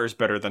Harry Potter's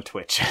better than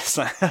Twitches.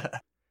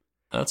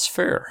 That's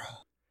fair.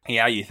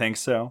 Yeah, you think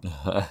so?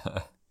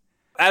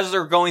 As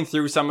they're going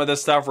through some of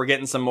this stuff, we're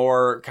getting some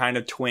more kind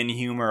of twin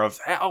humor of,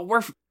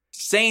 we're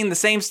saying the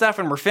same stuff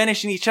and we're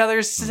finishing each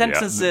other's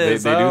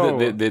sentences.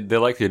 Yeah, they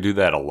like to do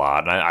that a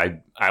lot.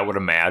 And I would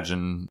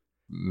imagine,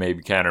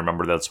 maybe kind of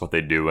remember that's what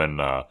they do in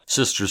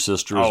Sister as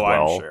well.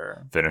 I'm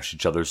sure. Finish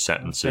each other's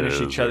sentences.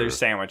 Finish each other's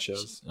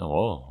sandwiches.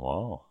 Oh,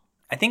 wow.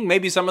 I think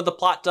maybe some of the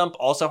plot dump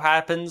also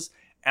happens,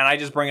 and I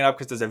just bring it up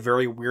because there's a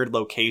very weird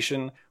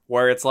location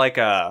where it's like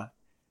a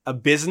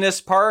business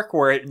park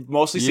where it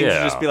mostly seems to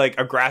just be like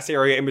a grass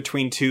area in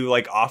between two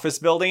like office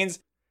buildings.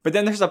 But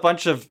then there's a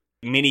bunch of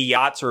mini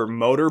yachts or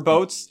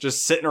motorboats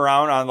just sitting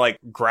around on like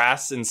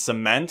grass and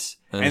cement.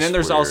 And then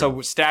there's also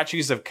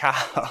statues of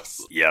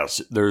cows.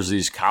 Yes, there's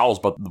these cows.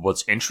 But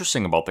what's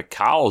interesting about the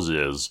cows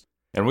is,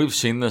 and we've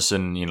seen this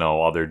in,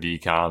 other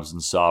DComs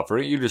and stuff, or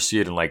you just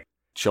see it in like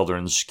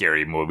children's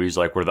scary movies,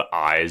 like where the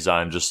eyes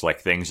on just like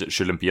things that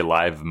shouldn't be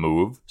alive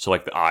move. So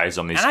like the eyes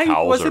on these cows are like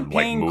moving. I wasn't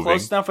paying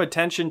close enough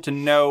attention to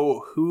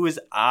know whose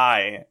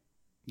eye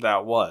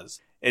that was.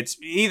 It's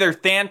either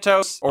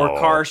Thanatos or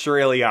Karsh or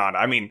Ileana.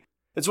 I mean,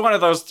 it's one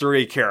of those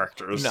three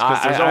characters,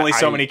 because there's only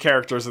so many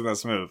characters in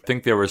this movie. I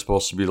think they were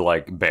supposed to be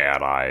like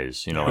bad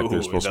eyes, like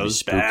they're supposed to be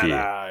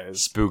spooky.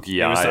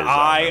 Spooky eyes. It was the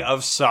Eye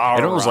of Sauron.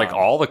 And it was like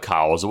all the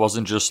cows. It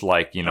wasn't just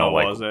like,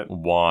 like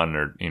one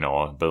or,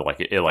 but like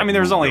it like. I mean,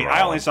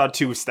 I only saw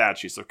 2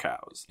 statues of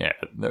cows. Yeah,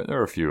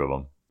 there are a few of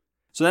them.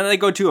 So then they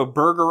go to a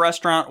burger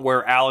restaurant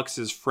where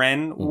Alex's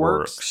friend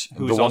works.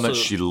 The one that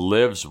she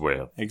lives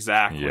with.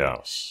 Exactly.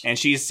 Yes. And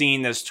she's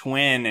seeing this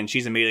twin, and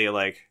she's immediately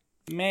like,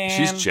 man.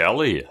 She's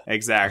jelly.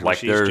 Exactly. Like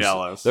she's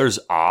jealous. There's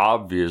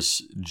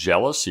obvious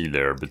jealousy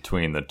there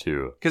between the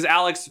two. Because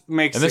Alex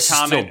makes and the this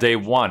comment. Is still day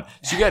one.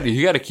 So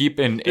you got to keep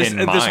in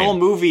mind. This whole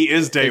movie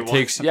is day one.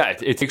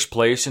 It takes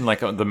place in like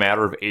the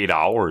matter of 8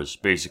 hours,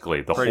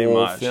 basically. The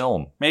whole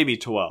film. Maybe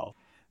 12.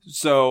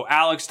 So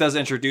Alex does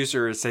introduce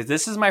her and say,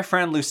 this is my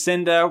friend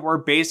Lucinda. We're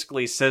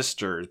basically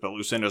sisters. But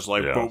Lucinda's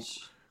like,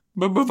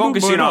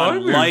 focusing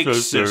on like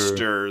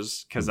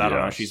sisters. Because I don't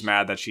know, she's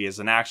mad that she is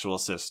an actual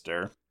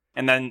sister.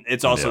 And then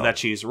it's also that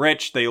she's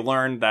rich. They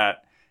learned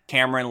that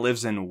Cameron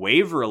lives in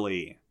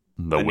Waverly.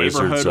 The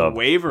Wizards of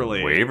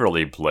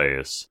Waverly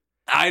Place.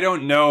 I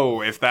don't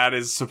know if that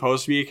is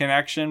supposed to be a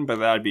connection, but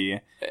that'd be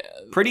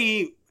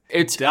pretty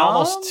It's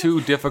almost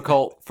too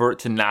difficult for it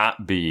to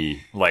not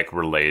be, like,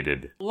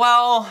 related.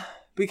 Well,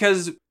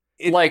 because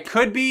it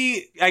could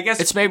be, I guess,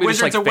 it's maybe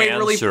Wizards just like of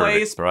Waverly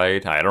Place,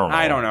 right? I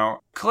don't know.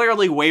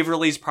 Clearly,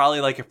 Waverly's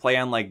probably like a play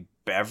on like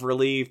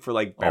Beverly for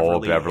like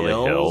Beverly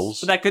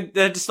Hills. But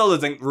that still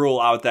doesn't rule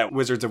out that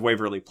Wizards of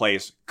Waverly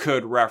Place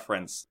could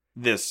reference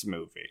this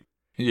movie.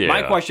 Yeah.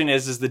 My question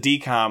is the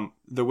DCOM,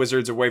 the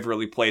Wizards of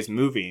Waverly Place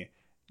movie,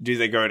 do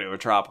they go to a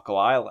tropical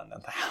island?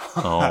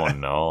 Oh,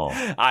 no.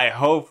 I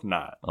hope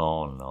not.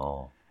 Oh,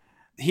 no.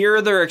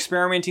 Here they're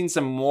experimenting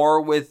some more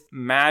with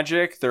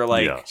magic. They're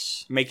like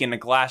making a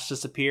glass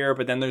disappear,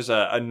 but then there's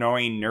a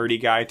annoying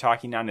nerdy guy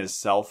talking on his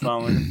cell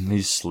phone.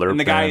 He's slurping. And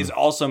the guy is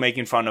also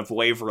making fun of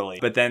Waverly,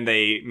 but then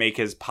they make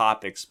his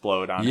pop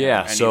explode on him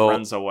and he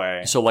runs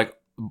away. So like,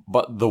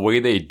 but the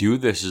way they do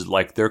this is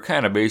like they're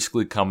kind of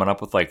basically coming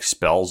up with like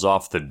spells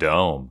off the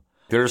dome.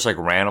 They're just like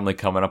randomly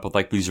coming up with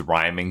like these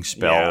ryming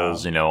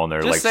spells, and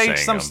they're just like say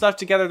some stuff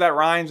together that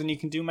rhymes and you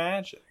can do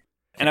magic.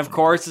 And of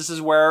course, this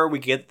is where we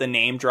get the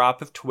name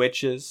drop of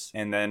Twitches.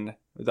 And then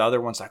the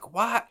other one's like,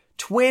 what?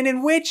 Twin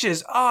and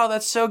witches. Oh,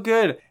 that's so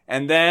good.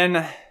 And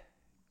then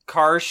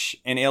Karsh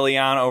and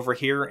Ileana over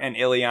here, and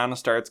Ileana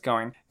starts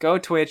going, go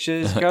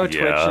Twitches, go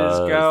Twitches,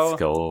 go.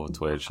 Go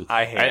Twitches.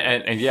 I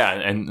hate it.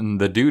 And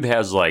the dude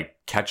has like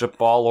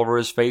ketchup all over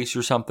his face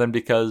or something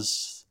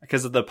because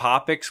of the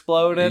pop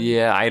exploded?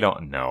 Yeah, I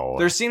don't know.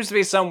 There seems to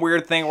be some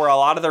weird thing where a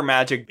lot of their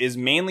magic is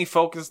mainly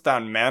focused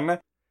on men.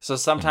 So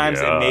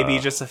sometimes it maybe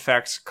just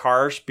affects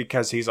Karsh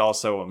because he's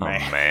also a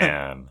man. Oh,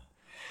 man.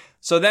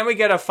 So then we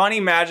get a funny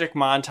magic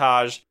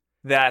montage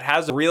that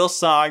has a real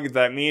song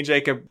that me and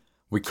Jacob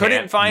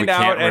couldn't find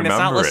out, and it's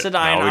not listed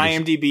on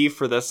IMDb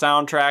for the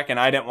soundtrack, and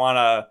I didn't want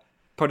to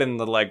put in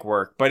the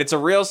legwork. But it's a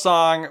real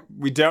song.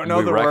 We don't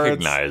know the words. We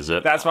recognize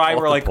it. That's why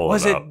we're like,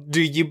 was it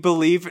Do You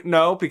Believe It?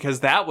 No,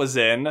 because that was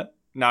in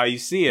Now You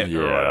See It.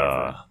 Or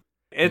whatever.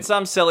 It's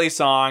some silly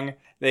song.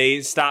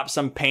 They stop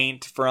some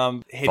paint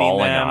from hitting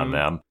falling on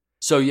them.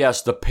 So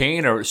yes, the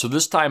paint so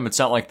this time it's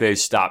not like they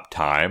stopped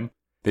time.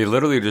 They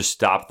literally just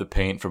stopped the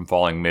paint from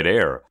falling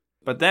midair.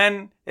 But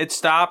then it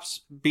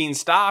stops being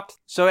stopped,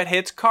 so it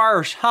hits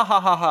Karsh. Ha ha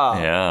ha ha.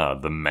 Yeah,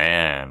 the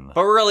man.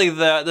 But really,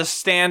 the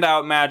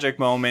standout magic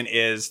moment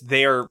is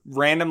they are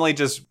randomly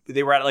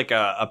they were at like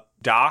a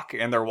dock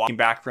and they're walking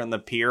back from the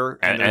pier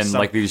and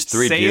like these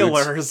three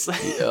sailors.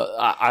 Dudes,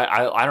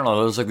 I don't know.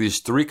 There was like these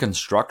three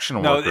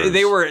construction workers. No,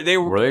 they were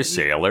they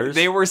sailors?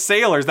 They were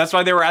sailors. That's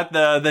why they were at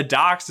the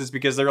docks, is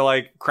because they're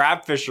like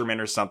crab fishermen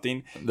or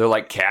something. They're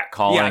like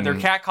catcalling. Yeah, they're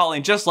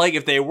catcalling just like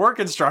if they were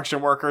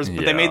construction workers,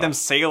 but they made them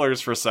sailors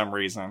for some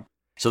reason.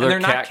 So they're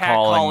not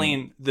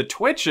catcalling the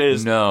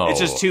Twitches. No, it's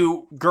just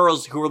two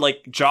girls who were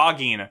like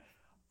jogging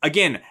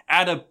again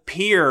at a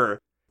pier.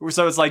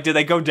 So it's like, did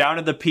they go down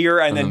to the pier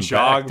and then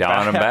jog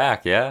down and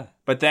back? Yeah.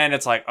 But then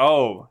it's like,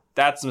 oh,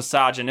 that's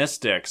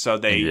misogynistic. So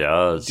they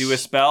do a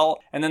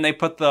spell, and then they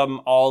put them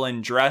all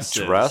in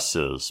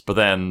dresses. But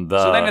then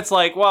so then it's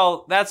like,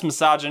 well, that's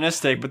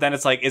misogynistic. But then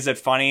it's like, is it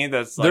funny?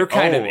 That's like, they're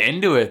kind of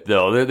into it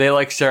though. They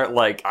like start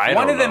like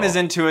one of them is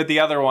into it, the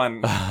other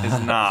one is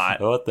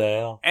not. What the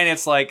hell? And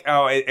it's like,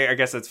 oh, I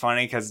guess it's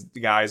funny because the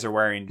guys are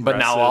wearing dresses. But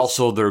now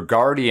also their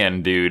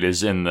guardian dude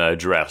is in the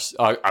dress,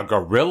 a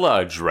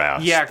gorilla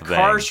dress. Yeah,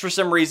 Karsh for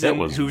some reason,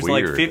 who's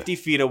weird. like 50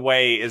 feet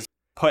away, is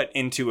put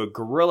into a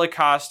gorilla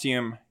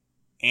costume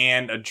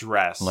and a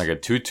dress. Like a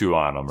tutu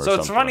on them or something. So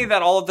it's funny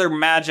that all of their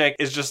magic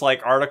is just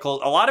like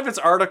articles. A lot of it's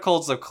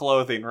articles of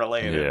clothing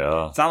related.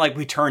 Yeah. It's not like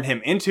we turn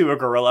him into a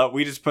gorilla.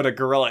 We just put a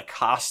gorilla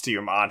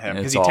costume on him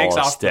because he takes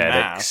off the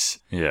mask.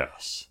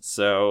 Yes.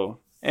 So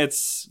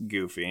it's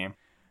goofy.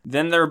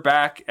 Then they're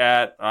back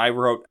at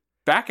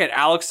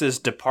Alex's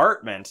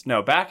department.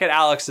 No, back at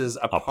Alex's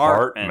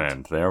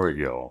apartment. There we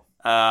go.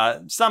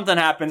 Something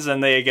happens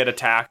and they get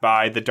attacked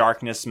by the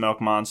darkness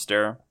smoke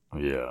monster.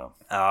 Yeah.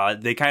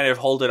 They kind of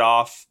hold it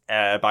off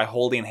by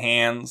holding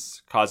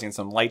hands, causing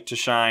some light to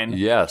shine.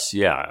 Yes,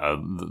 yeah.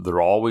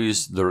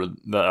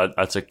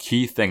 That's a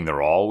key thing.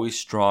 They're always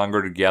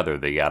stronger together.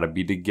 They got to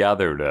be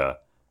together to,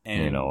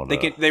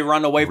 they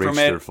run away from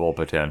it. Their full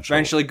potential.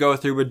 Eventually go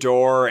through a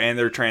door and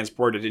they're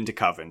transported into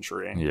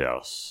Coventry.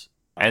 Yes.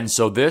 And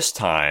so this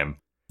time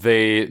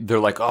they're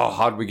like, oh,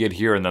 how'd we get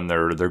here? And then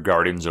their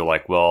guardians are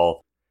like,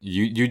 well,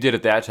 You did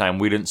it that time.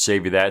 We didn't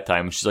save you that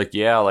time. She's like,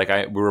 yeah, like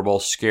we were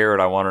both scared.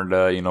 I wanted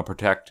to,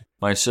 protect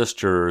my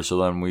sister.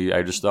 So then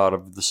I just thought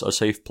of a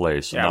safe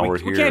place. And now we're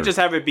here. We can't just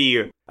have it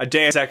be a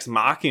Deus Ex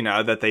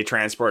Machina that they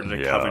transported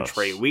to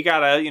Coventry. We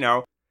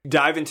gotta,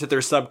 dive into their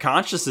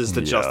subconsciouses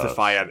to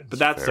justify it. But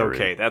that's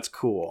okay. That's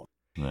cool.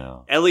 Yeah.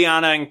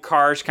 Eliana and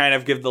Karsh kind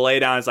of give the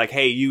laydown. It's like,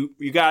 hey, you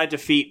gotta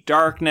defeat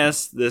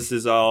darkness. This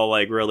is all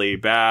like really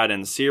bad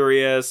and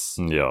serious.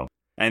 Yeah.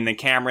 And then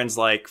Cameron's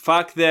like,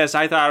 fuck this.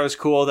 I thought it was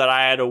cool that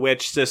I had a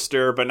witch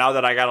sister, but now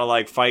that I gotta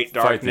like fight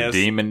darkness. Fight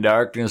the demon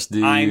darkness,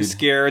 dude. I'm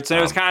scared. So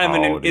it was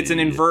kind of it's an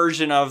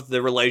inversion of the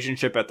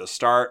relationship at the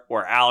start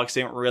where Alex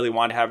didn't really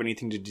want to have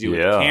anything to do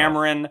with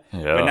Cameron.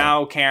 Yeah. But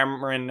now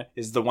Cameron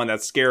is the one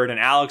that's scared and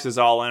Alex is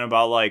all in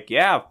about like,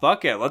 yeah,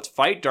 fuck it. Let's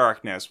fight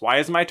darkness. Why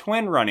is my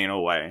twin running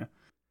away?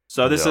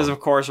 So this is, of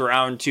course,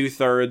 around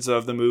 2/3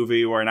 of the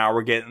movie where now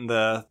we're getting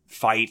the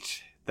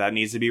fight that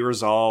needs to be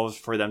resolved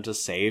for them to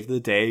save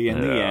the day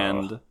in the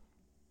end.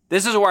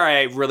 This is where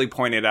I really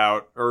pointed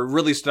out, or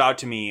really stood out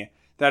to me,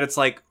 that it's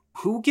like,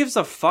 who gives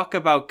a fuck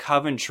about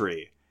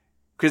Coventry?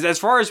 Because as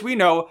far as we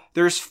know,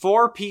 there's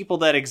 4 people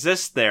that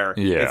exist there.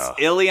 Yeah. It's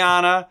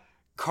Ileana,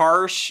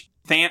 Karsh,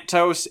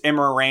 Thantos, and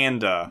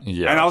Miranda.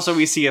 Yes. And also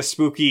we see a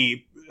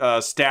spooky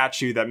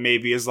statue that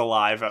maybe is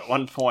alive at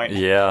one point.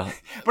 Yeah.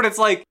 But it's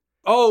like,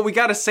 oh, we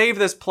gotta save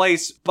this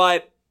place,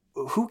 but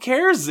who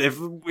cares if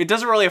it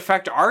doesn't really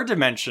affect our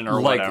dimension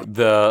or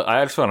whatever?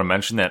 I just want to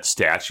mention that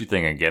statue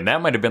thing again.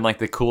 That might have been like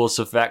the coolest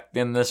effect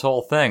in this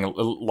whole thing.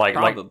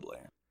 Probably.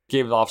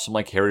 Gave off some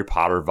like Harry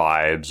Potter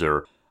vibes,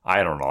 or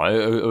I don't know.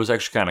 It was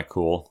actually kind of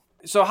cool.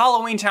 So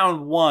Halloween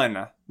Town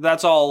 1,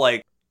 that's all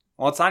like,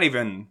 well, it's not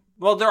even,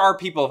 well, there are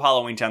people of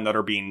Halloween Town that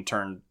are being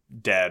turned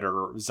dead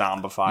or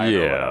zombified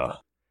or whatever.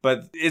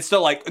 But it's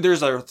still like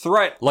there's a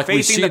threat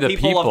facing the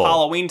people of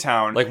Halloween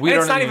Town. Like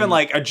it's not even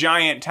like a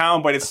giant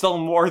town, but it's still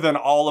more than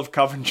all of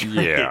Coventry.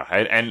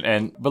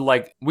 Yeah, but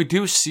like we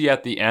do see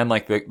at the end,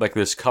 like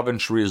this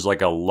Coventry is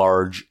like a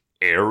large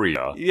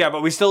area. Yeah,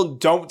 but we still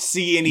don't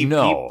see any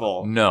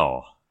people.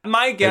 No.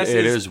 My guess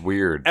it is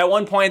weird. At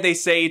one point they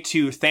say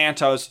to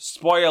Thantos,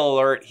 spoiler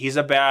alert, he's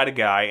a bad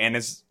guy and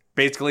is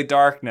basically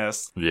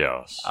darkness.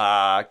 Yes.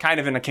 Kind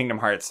of in a Kingdom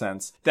Hearts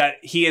sense. That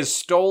he has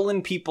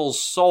stolen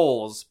people's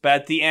souls, but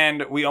at the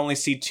end, we only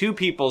see 2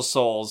 people's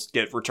souls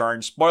get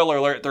returned. Spoiler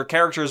alert, they're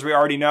characters we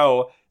already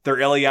know. They're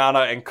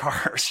Ileana and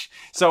Karsh.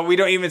 So we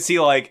don't even see,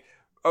 like,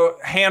 a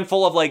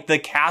handful of, like, the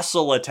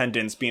castle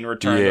attendants being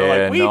returned.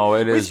 Yeah, like,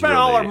 we spent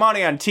all our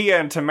money on Tia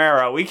and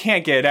Tamara. We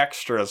can't get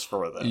extras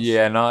for this.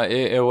 Yeah, no,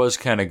 it was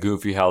kind of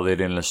goofy how they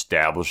didn't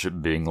establish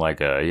it being like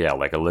a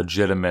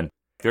legitimate.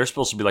 They're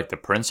supposed to be like the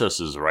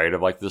princesses, right, of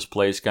like this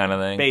place kind of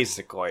thing?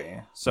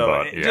 Basically.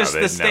 So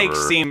the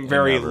stakes seem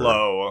very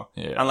low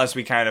unless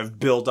we kind of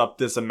build up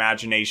this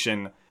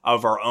imagination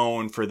of our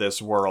own for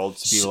this world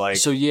to be like...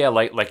 So yeah,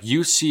 like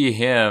you see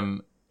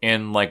him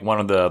in like one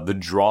of the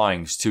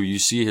drawings too. You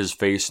see his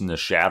face in the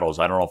shadows.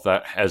 I don't know if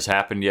that has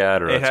happened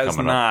yet or It that's has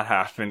coming not up.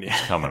 happened yet.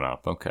 It's coming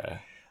up. Okay.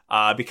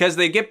 Because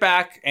they get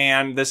back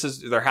and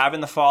they're having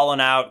the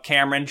falling out.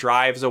 Cameron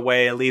drives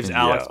away, leaves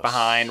Alex Yes.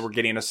 behind. We're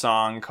getting a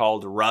song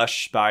called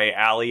 "Rush" by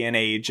Ali and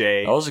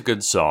AJ. That was a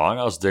good song.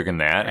 I was digging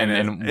that.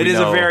 And it is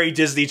a very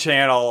Disney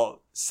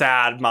Channel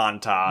sad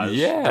montage.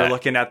 Yeah. They're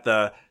looking at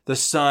the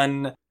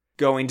sun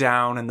going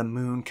down and the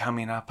moon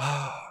coming up.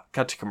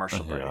 Cut to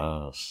commercial break.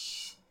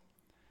 Yes.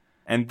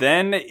 And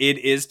then it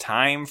is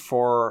time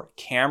for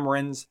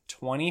Cameron's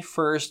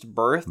 21st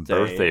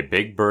birthday.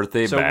 Big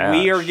birthday So bash.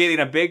 we are getting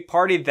a big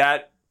party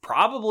that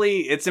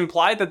probably, it's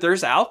implied that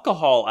there's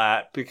alcohol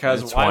at,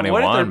 because It's why wouldn't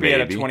there 21, be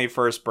at a baby.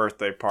 21st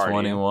birthday party?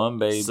 21,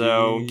 baby.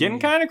 So getting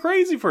kind of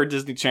crazy for a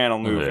Disney Channel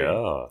movie.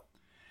 Yeah.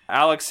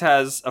 Alex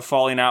has a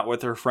falling out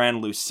with her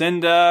friend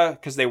Lucinda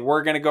because they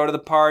were going to go to the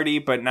party,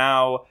 but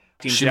now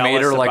She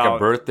made her like a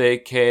birthday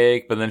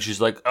cake, but then she's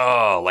like,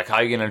 "Oh, like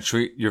how you gonna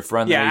treat your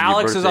friend?" that Yeah, made you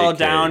Alex is birthday all cake?"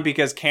 down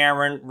because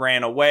Cameron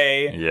ran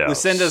away. Yes.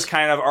 Lucinda's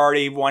kind of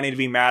already wanting to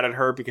be mad at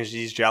her because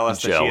she's jealous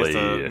that she has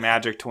Jelly. the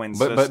magic twin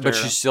sister. But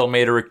she still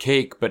made her a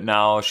cake, but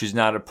now she's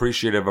not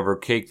appreciative of her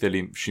cake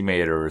that she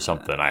made her or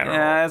something. I don't know.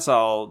 Yeah, it's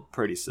all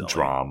pretty silly.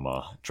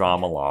 Drama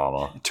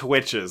llama.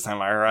 Twitches,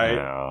 am I right?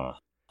 Yeah.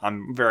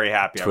 I'm very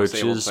happy I was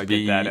able Twitches to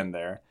be get that in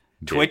there.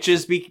 big.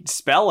 Twitches be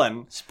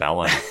spelling.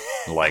 Spelling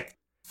like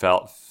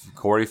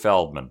Corey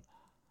Feldman.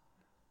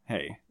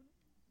 Hey,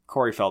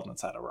 Corey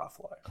Feldman's had a rough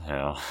life.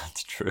 Yeah,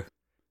 that's true.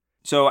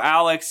 So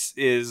Alex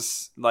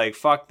is like,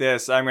 fuck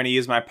this, I'm going to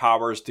use my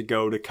powers to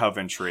go to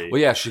Coventry. Well,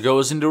 yeah, she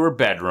goes into her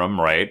bedroom,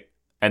 right?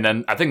 And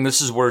then I think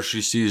this is where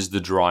she sees the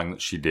drawing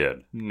that she did.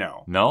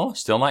 No. No?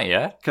 Still not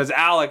yet? Because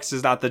Alex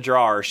is not the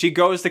drawer. She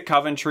goes to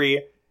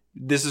Coventry.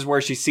 This is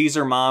where she sees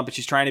her mom, but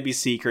she's trying to be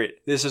secret.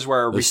 This is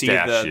where we see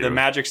the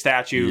magic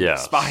statue.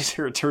 Yes. Spies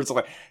her, turns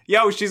like,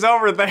 yo, she's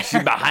over there.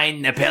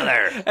 Behind the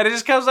pillar. And it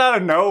just comes out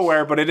of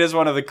nowhere, but it is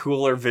one of the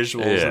cooler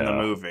visuals in the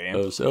movie. It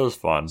was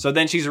fun. So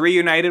then she's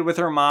reunited with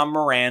her mom,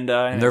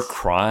 Miranda. And they're it's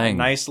crying. a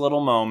nice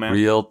little moment.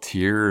 Real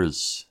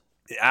tears.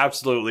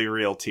 Absolutely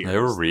real tears. They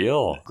were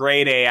real.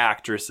 Grade A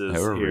actresses They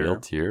were here. real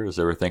tears.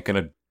 They were thinking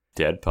of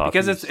dead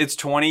puppies. Because it's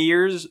 21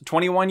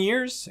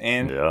 years,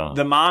 and Yeah.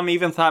 the mom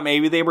even thought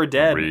maybe they were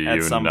dead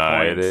at some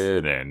point.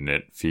 Reunited, and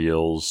it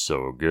feels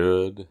so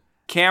good.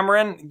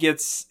 Cameron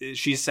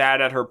she's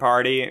sad at her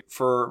party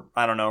for,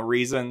 I don't know,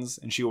 reasons,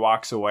 and she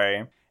walks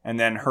away. And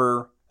then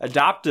her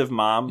adoptive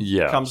mom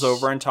Yes. comes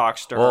over and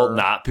talks to her. Well,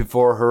 not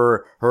before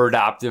her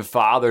adoptive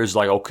father's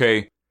like,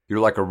 okay, you're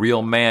like a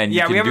real man. You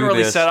yeah, can we haven't do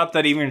really this. set up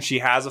that even she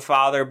has a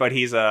father, but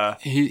he's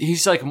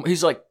He's like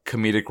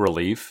comedic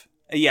relief.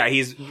 yeah,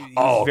 he's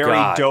Oh, very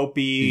God.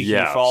 dopey.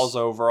 Yes. He falls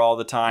over all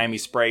the time. He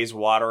sprays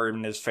water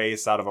in his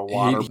face out of a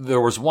water.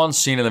 There was one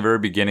scene in the very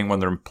beginning when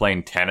they're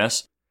playing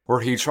tennis where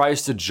he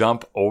tries to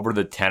jump over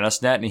the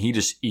tennis net and he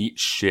just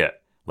eats shit.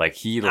 Like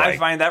I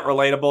find that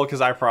relatable because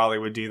I probably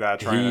would do that.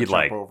 Trying to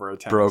jump over a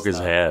tennis broke his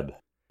net. head.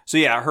 So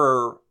yeah,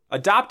 her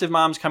adoptive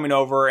mom's coming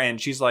over, and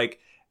she's like,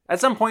 at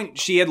some point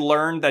she had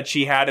learned that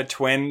she had a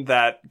twin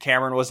that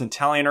Cameron wasn't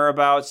telling her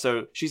about.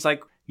 So she's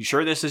like, "You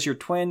sure this is your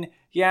twin?"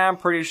 "Yeah, I'm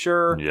pretty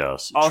sure."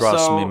 Yes. Also,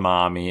 Trust me,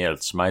 mommy.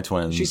 It's my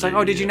twin. She's like,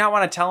 "Oh, did you not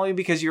want to tell me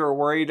because you were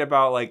worried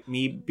about like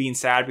me being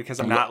sad because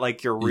I'm not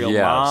like your real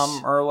Yes.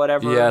 mom or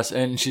whatever?" Yes.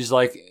 And she's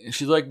like,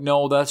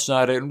 no, that's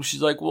not it. And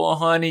she's like, well,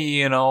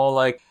 honey,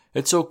 like,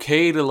 it's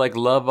okay to like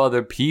love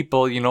other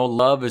people.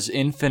 Love is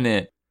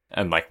infinite.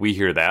 And like, we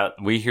hear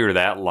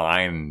that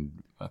line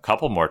a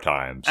couple more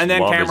times. And then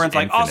Love is Cameron's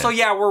like, infinite. "Also,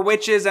 yeah, we're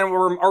witches, and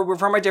we're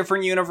from a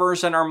different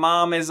universe, and our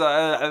mom is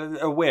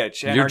a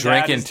witch. And You're our dad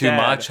drinking is too dead."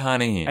 much,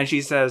 honey. And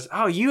she says,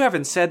 "Oh, you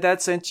haven't said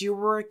that since you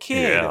were a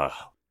kid." Yeah.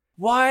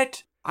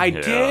 What? I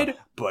Yeah. did,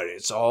 but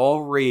it's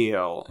all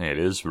real. It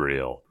is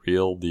real.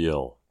 Real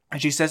deal. And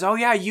she says, "Oh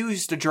yeah, you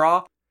used to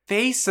draw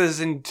faces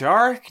in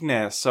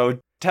darkness." So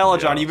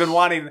Telejohn, Yes. you've been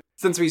wanting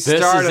since we This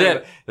started. is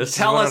it. This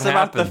Tell is when us it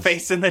about the happens.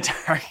 face in the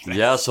darkness.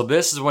 Yeah, so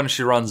this is when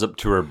she runs up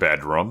to her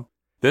bedroom.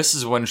 This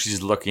is when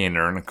she's looking in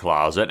her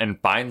closet and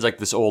finds like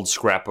this old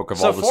scrapbook of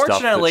So all the stuff that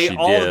fortunately, she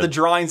all did. of the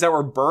drawings that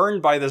were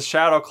burned by this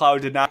shadow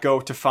cloud did not go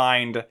to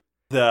find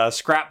the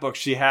scrapbook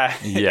she had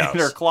Yes. in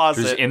her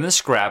closet. She's in the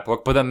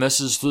scrapbook, but then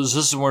this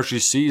is where she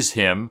sees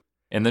him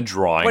in the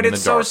drawing. But in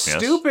it's the so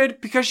darkness.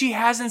 stupid because she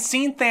hasn't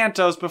seen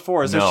Thantos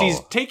before. So No. she's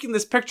taking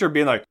this picture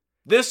being like,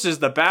 this is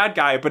the bad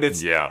guy, but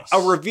it's Yes.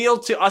 a reveal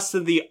to us, to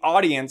the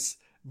audience,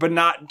 but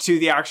not to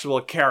the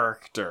actual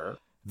character.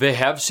 They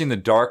have seen the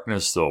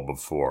darkness though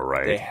before,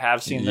 right? They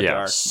have seen the yes.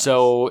 darkness.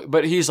 So,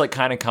 but he's like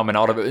kind of coming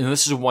out of it, and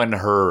this is when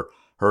her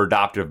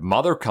adoptive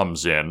mother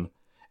comes in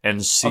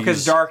and sees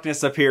because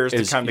darkness appears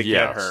to come to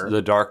get her.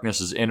 The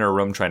darkness is in her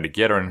room trying to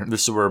get her, and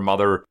this is where her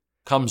mother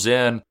comes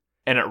in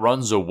and it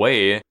runs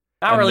away.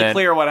 Not and really then-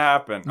 clear what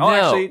happened. Oh, No.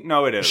 actually,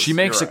 no, it is. She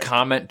makes You're a right.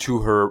 comment to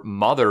her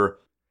mother,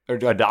 or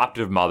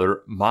adoptive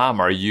mother, "Mom,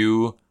 are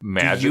you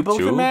magic Do you believe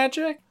too?" in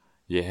magic?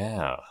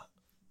 Yeah.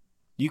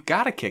 You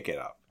gotta kick it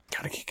up.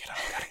 Gotta kick it up.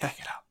 Gotta kick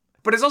it up.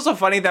 But it's also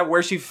funny that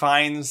where she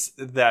finds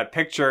that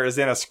picture is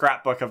in a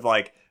scrapbook of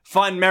like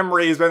fun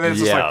memories, but then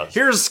it's just like,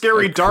 here's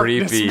scary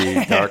darkness creepy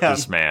man.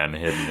 darkness man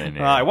hidden in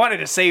here. I wanted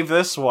to save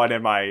this one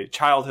in my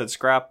childhood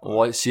scrapbook.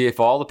 Well, see, if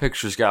all the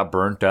pictures got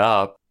burnt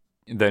up,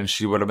 then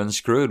she would have been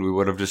screwed. We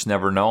would have just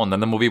never known. Then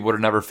the movie would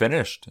have never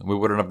finished. We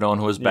wouldn't have known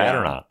who was bad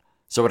or not.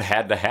 So it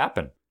had to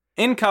happen.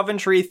 In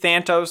Coventry,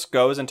 Thantos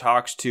goes and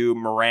talks to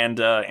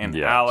Miranda and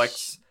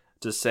Alex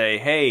to say,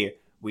 hey,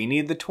 we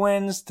need the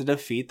twins to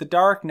defeat the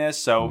darkness.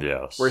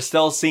 So we're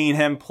still seeing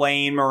him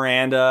playing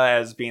Miranda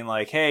as being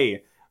like,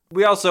 hey,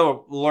 we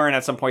also learn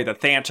at some point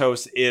that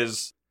Thantos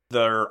is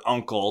their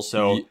uncle.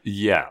 So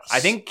I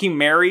think he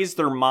marries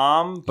their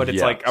mom, but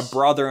it's like a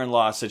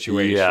brother-in-law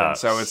situation.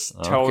 So it's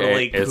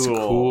totally cool. It's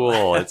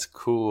cool. It's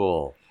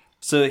cool.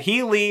 So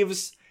he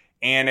leaves,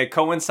 and it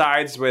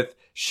coincides with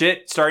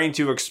shit starting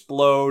to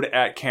explode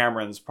at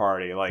Cameron's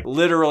party. Like,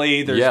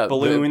 literally, there's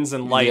balloons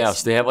and lights.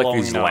 Yes, they have like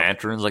these up.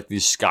 lanterns, like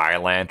these sky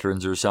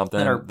lanterns or something.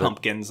 That are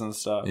pumpkins and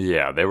stuff.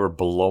 Yeah, they were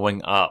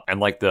blowing up. And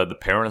like the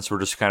parents were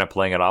just kind of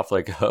playing it off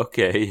like,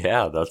 okay,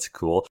 yeah, that's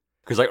cool.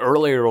 Because like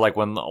earlier, like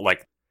when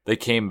like they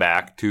came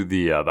back to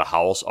the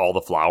house, all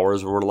the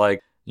flowers were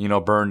like, you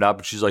know, burned up.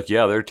 And she's like,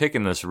 yeah, they're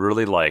taking this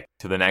really like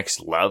to the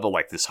next level,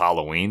 like this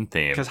Halloween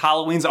theme. Because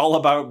Halloween's all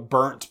about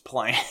burnt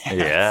plants.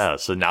 Yeah,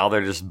 so now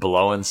they're just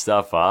blowing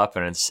stuff up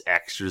and it's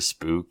extra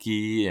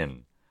spooky.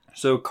 And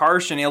so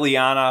Karsh and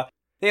Ileana,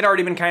 they'd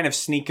already been kind of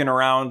sneaking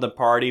around the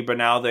party, but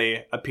now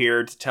they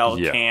appeared to tell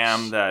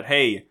Cam that,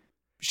 hey,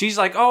 she's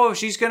like, oh,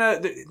 she's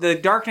gonna, the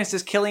darkness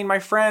is killing my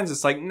friends.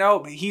 It's like,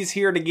 no, he's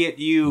here to get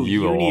you.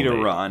 You need to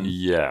run.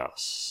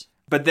 Yes.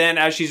 But then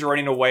as she's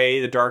running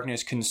away, the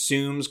darkness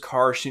consumes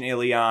Karsh and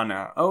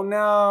Ileana. Oh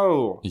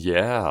no.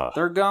 Yeah.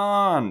 They're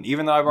gone.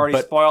 Even though I've already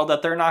spoiled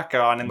that they're not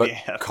gone in the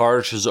end.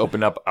 Karsh has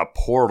opened up a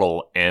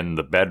portal in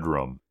the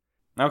bedroom.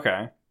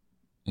 Okay.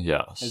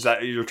 Yes. Is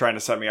that, you're trying to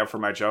set me up for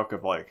my joke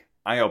of like,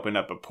 I opened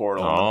up a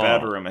portal in the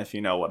bedroom, if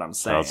you know what I'm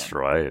saying. That's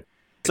right.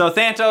 So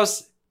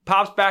Thantos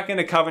pops back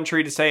into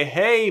Coventry to say,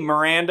 hey,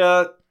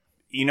 Miranda,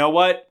 you know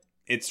what?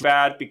 It's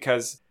bad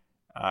because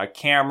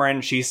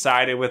Cameron, she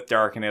sided with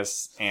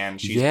darkness, and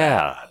she's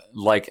bad.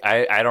 Like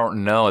I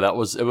don't know. It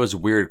was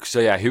weird. So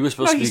yeah, he was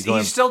supposed to be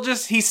going.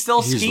 He's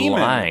still scheming.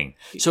 Lying.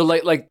 So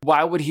like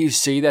why would he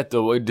say that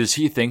though? Does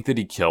he think that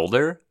he killed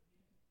her?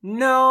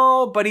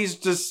 No, but he's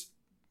just.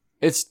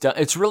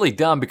 It's really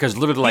dumb because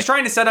literally he's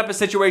trying to set up a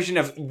situation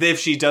of if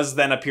she does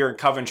then appear in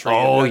Coventry,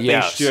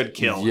 they should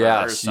kill her.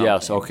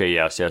 Yes, okay,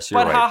 yes, you're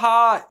right. But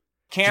haha,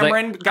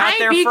 Cameron got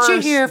there first. I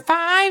beat you here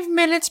 5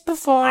 minutes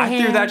beforehand.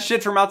 I threw that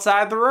shit from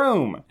outside the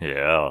room.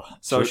 Yeah.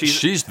 So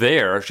she's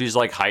there. She's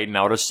like hiding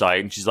out of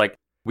sight, and she's like,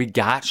 "We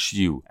got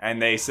you."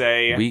 And they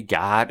say, "We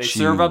got you." They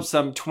serve up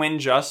some twin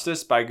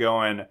justice by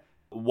going,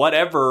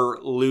 "Whatever,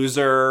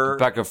 loser."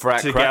 Back a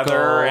frat together,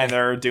 crackle. And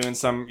they're doing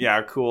some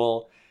what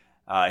cool.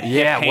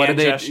 did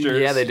they?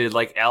 Gestures. Yeah, they did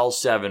like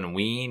L7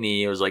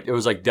 weenie. It was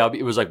like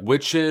W. It was like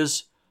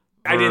witches.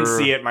 I didn't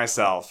see it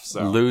myself.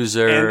 So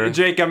loser. And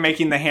Jacob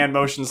making the hand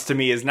motions to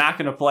me is not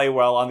going to play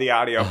well on the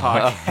audio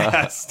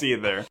podcast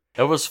either.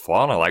 It was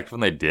fun. I liked when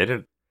they did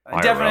it.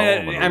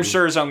 Definitely, I'm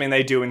sure something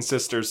they do in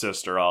Sister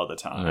Sister all the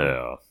time.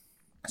 Yeah.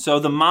 So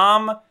the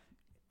mom,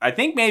 I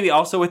think maybe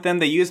also with them,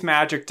 they use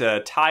magic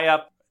to tie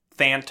up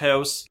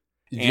Thantos.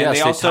 And yes,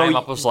 they also tie him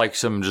up with like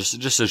some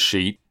just a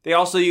sheet. They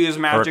also use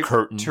magic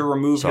to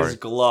remove his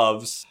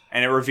gloves,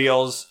 and it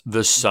reveals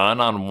the sun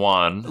on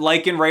one,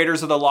 like in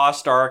Raiders of the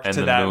Lost Ark,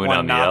 to that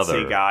one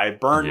Nazi guy.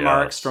 Burn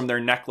marks from their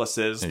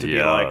necklaces to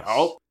be like,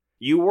 oh,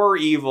 you were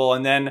evil.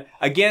 And then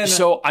again,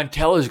 so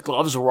until his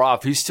gloves were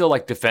off, he's still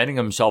like defending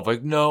himself.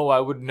 Like, no,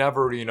 I would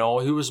never. You know,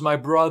 he was my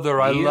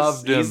brother. I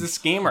loved him. He's the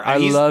schemer.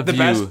 He's the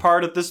best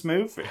part of this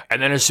movie.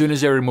 And then as soon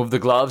as they remove the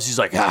gloves, he's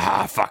like,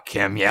 fuck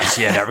him. Yes,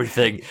 he had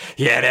everything.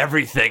 He had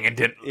everything and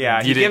didn't.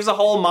 Yeah, he gives a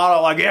whole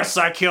monologue. Yes,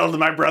 I killed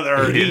my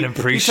brother. He didn't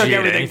appreciate He took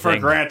everything anything for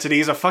granted.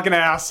 He's a fucking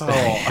asshole.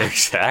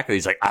 Exactly.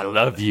 He's like, I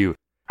love you.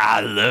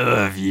 I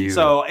love you.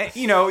 So,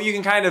 you know, you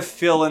can kind of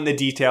fill in the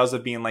details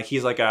of being like,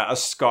 he's like a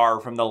Scar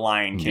from the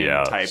Lion King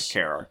type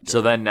character.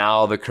 So then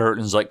now the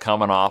curtain's like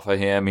coming off of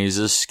him. He's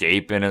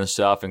escaping and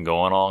stuff and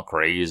going all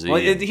crazy. Well,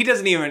 he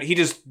doesn't even, he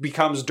just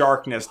becomes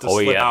darkness to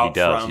slip out he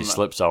does. From. He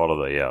slips out of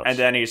the, And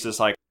then he's just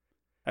like,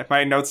 like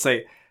my notes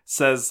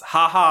says,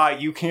 haha,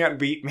 you can't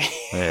beat me.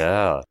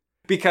 Yeah.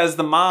 Because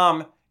the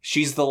mom,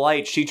 she's the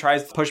light. She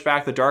tries to push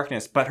back the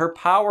darkness, but her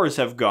powers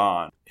have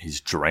gone. He's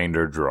drained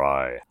her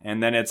dry.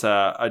 And then it's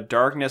a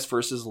darkness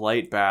versus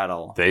light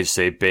battle. They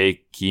say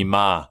Becky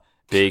Ma,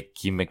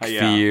 Becky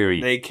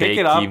McFeary, They kick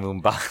it up.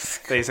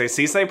 They say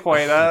Si se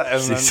puede.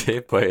 And Si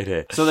se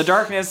puede. So the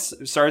darkness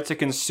starts to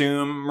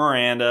consume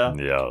Miranda.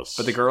 Yes.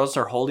 But the girls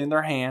are holding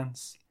their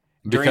hands.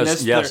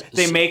 Because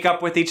they make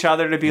up with each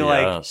other to be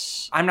like,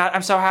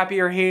 I'm so happy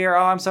you're here.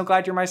 Oh, I'm so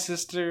glad you're my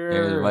sister.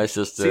 You're my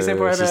sister. Si se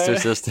puede.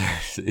 Sister.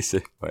 Si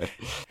se puede.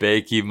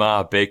 Becky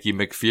Ma, Becky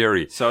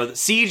McFeary. So the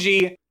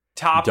CG,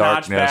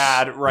 top-notch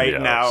bad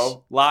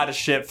now. A lot of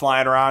shit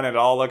flying around. It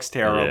all looks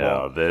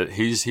terrible. Yeah,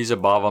 he's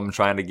above them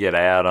trying to get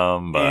at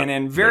him. But and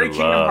in very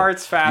Kingdom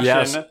Hearts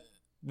fashion,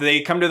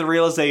 they come to the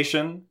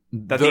realization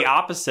that the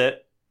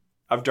opposite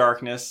of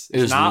darkness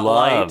is It's not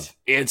love. light.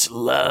 It's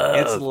love.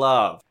 It's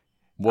love.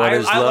 What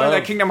is I love? learned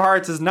that Kingdom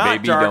Hearts is not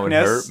Baby,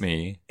 darkness. don't hurt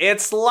me.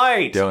 It's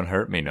light. Don't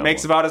hurt me, no.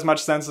 Makes about as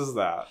much sense as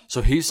that.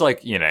 So he's like,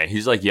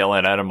 he's like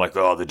yelling at him like,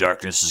 oh, the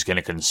darkness is going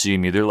to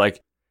consume you. They're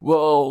like,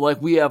 well,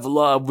 like we have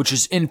love, which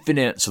is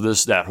infinite. So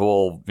that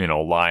whole,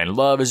 line,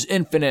 love is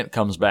infinite,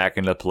 comes back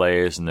into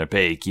place. And they're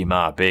Becky,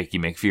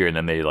 McFear. And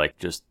then they like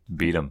just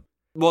beat him.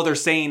 Well, they're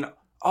saying,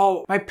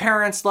 oh, my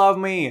parents love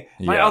me.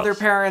 My Yes. other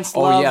parents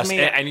love me.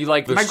 And you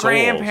like the My souls,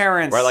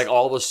 grandparents. right? Like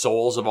all the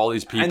souls of all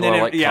these people And then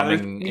are like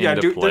coming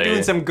into play. they're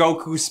doing some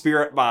Goku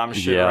spirit bomb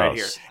shit right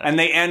here. Yes. And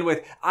they end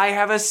with, I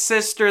have a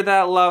sister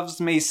that loves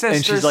me. Sister,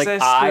 and she's like,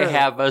 sister. I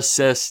have a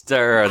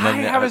sister. And then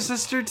I have a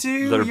sister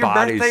too. their Your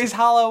bodies- birthday's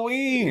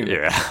Halloween.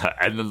 Yeah.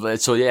 And then,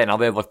 so now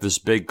they have like this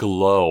big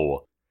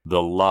glow,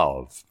 the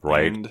love,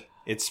 right? And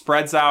it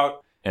spreads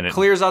out, And it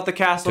clears out the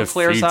castle,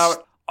 clears defeats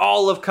out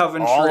all of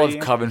Coventry. all of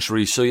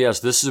Coventry. So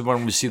yes, this is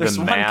when we see There's the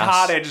one mass.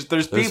 cottage.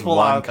 There's people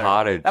one out there.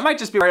 cottage. That might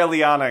just be where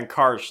Liana and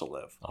Karsh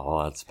live.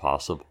 Oh, that's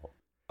possible.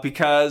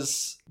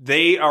 Because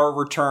they are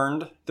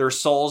returned. Their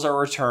souls are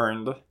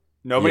returned.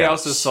 Nobody Yes.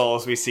 else's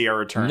souls we see are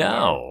returned.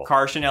 No.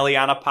 Karsh and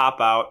Ileana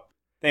pop out.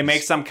 They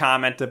make some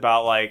comment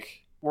about,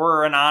 like,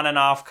 we're an on and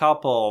off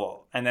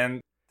couple. And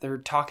then they're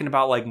talking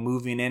about, like,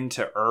 moving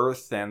into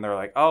Earth. And they're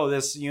like, oh,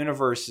 this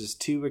universe is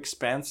too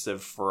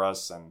expensive for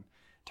us. And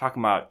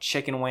talking about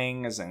chicken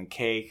wings and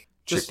cake.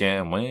 Just,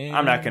 Chicken wings.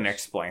 I'm not going to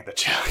explain the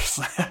jokes.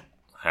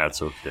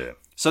 That's okay.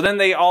 So then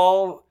they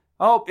all,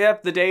 oh,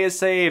 yep, the day is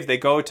saved. They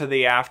go to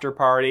the after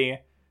party.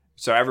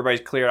 So everybody's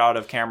cleared out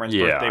of Cameron's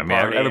birthday I mean,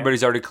 party.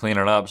 everybody's already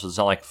cleaning up, so it's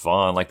not like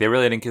fun. Like they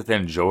really didn't get to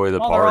enjoy the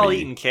well, party. they're all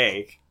eating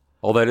cake.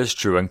 Oh, that is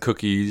true. And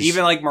cookies.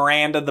 Even like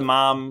Miranda, the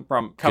mom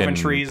from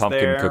Coventry's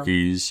pumpkin there.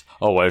 cookies.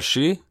 Oh, was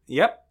she?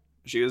 Yep.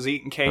 She was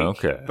eating cake.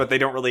 Okay. But they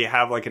don't really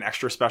have like an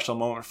extra special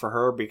moment for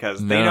her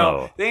because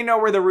No. they know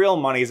where the real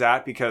money's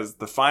at because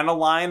the final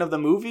line of the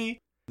movie,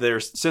 their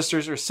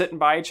sisters are sitting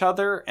by each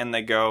other and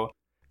they go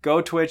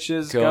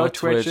Twitches, Go go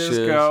Twitches,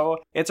 Twitches. go.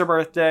 It's her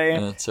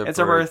birthday. It's her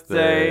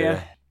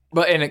birthday.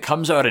 But and it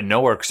comes out of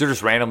nowhere because they're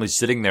just randomly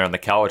sitting there on the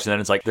couch, and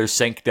then it's like they're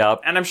synced up,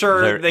 And I'm sure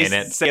They're they in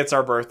it. say it's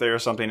our birthday or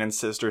something and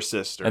sister.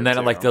 and then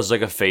it too. like does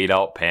like a fade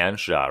out pan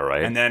shot,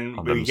 right? And then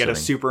Of we them get a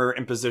sitting.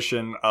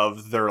 superimposition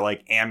of their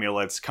like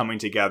amulets coming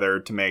together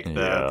to make the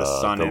Yeah,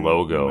 sun the and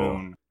logo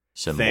moon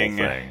symbol thing.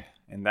 thing.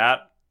 And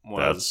that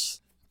was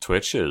That's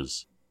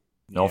Twitches.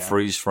 No Yeah.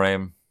 freeze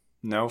frame,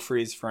 no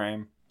freeze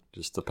frame.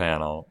 just the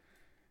pan out.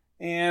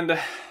 And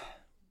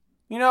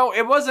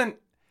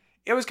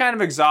it was kind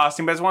of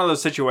exhausting, but it's one of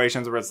those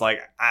situations where it's like,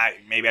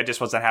 maybe I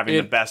just wasn't having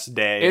the best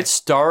day. It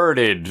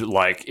started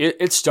like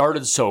it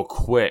started so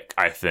quick.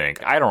 I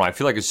think I don't know. I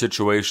feel like a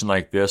situation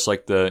like this,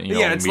 like the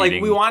it's meeting.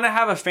 like we want to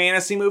have a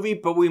fantasy movie,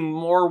 but we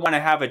more want to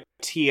have a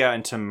Tia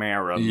and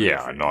Tamara movie.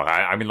 Yeah, no,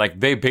 I mean like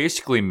they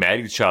basically met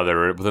each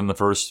other within the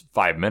first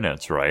 5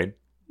 minutes, right?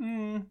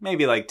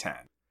 Maybe like 10.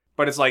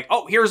 But it's like,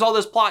 oh, here's all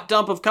this plot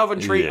dump of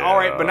Coventry. Yeah. All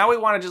right, but now we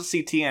want to just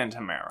see Tia and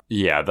Tamara.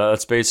 Yeah,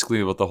 that's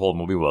basically what the whole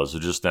movie was.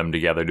 It's just them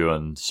together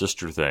doing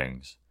sister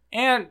things.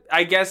 And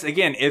I guess,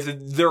 again, if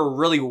there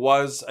really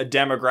was a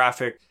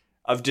demographic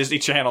of Disney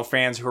Channel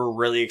fans who were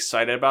really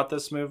excited about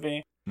this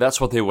movie, That's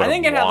what they would I have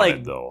think it had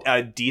wanted, though.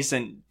 a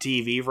decent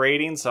TV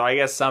rating. So I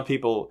guess some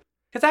people,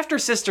 because after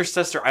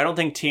Sister, I don't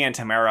think Tia and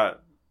Tamara,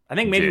 I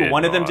think maybe Did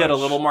one of them did a much.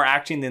 little more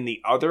acting than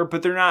the other,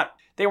 but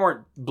they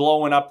weren't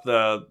blowing up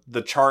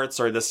the charts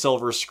or the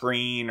silver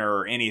screen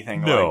or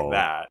anything No. like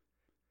that.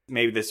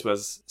 Maybe this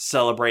was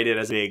celebrated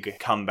as a big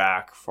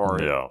comeback for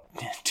Yeah.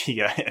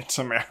 Tia and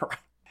Tamara.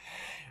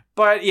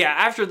 But yeah,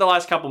 after the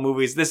last couple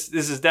movies, this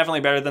is definitely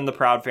better than the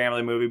Proud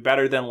Family movie,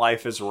 better than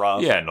Life is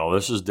Rough. Yeah, no,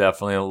 this is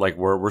definitely like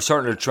we're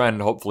starting to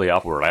trend hopefully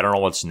upward. I don't know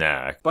what's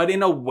next. But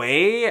in a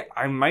way,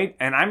 I might,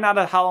 and I'm not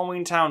a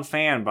Halloween Town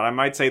fan, but I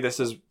might say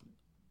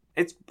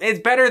it's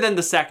better than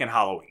the second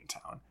Halloween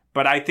Town.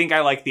 But I think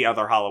I like the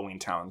other Halloween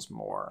Towns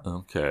more.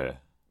 Okay.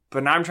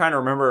 But now I'm trying to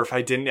remember if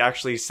I didn't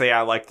actually say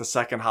I liked the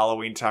second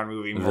Halloween Town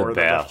movie more than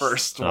the best.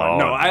 first one. Oh,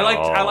 No, I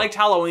no. liked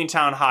Halloween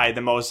Town High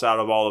the most out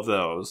of all of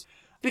those.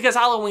 Because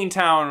Halloween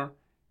Town,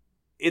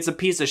 it's a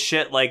piece of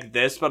shit like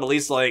this, but at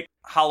least like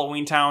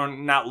Halloween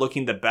Town not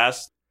looking the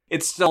best.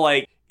 It's still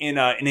like in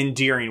an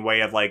endearing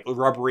way of like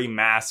rubbery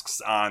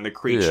masks on the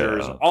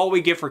creatures. Yeah. All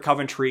we get for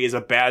Coventry is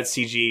a bad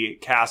CG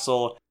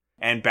castle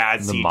and bad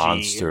The CG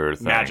monster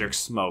thing. magic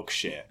smoke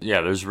shit.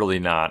 Yeah, there's really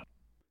not.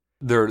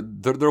 They're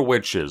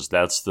witches.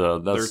 They're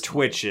They're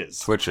Twitches.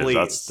 Twitches.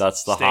 Please.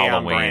 That's the Stay on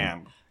Halloween.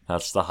 brand.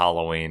 That's the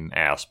Halloween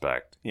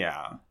aspect.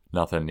 Yeah.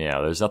 Nothing.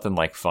 Yeah, there's nothing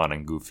like fun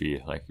and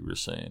goofy like you were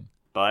saying.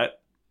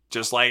 But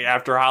just like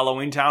after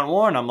Halloween Town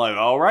 1, I'm like,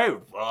 all right,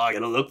 well, I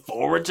gotta look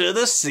forward to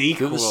the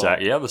sequel.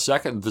 The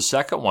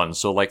second one.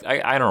 So like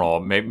I don't know.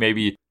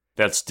 Maybe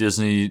that's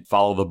Disney.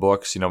 Follow the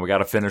books. We got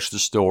to finish the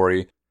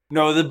story.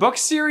 No, the book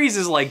series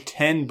is like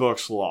 10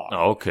 books long.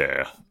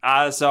 Okay.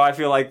 So I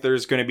feel like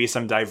there's going to be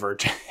some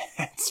divergence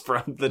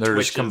from the They're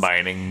Twitches. just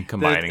combining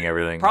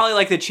everything. Probably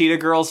like the Cheetah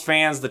Girls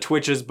fans, the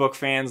Twitches book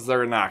fans,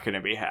 they're not going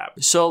to be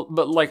happy. So,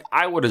 but like,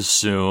 I would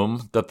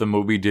assume that the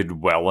movie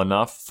did well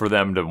enough for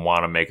them to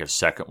want to make a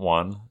second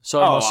one.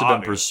 So it must have been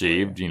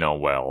obviously. perceived,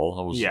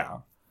 well.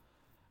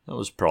 That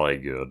was probably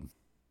good.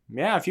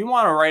 Yeah, if you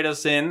want to write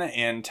us in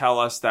and tell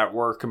us that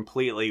we're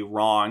completely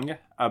wrong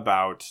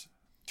about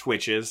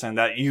Twitches and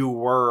that you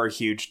were a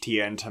huge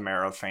Tia and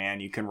Tamara fan,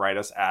 you can write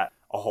us at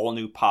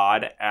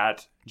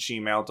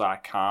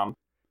awholenewpod@gmail.com.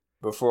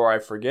 Before I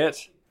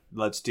forget,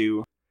 let's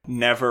do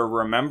Never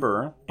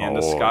Remember and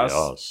discuss,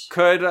 yes.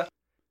 Could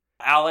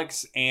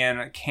Alex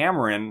and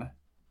Cameron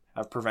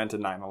have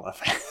prevented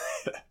 9/11?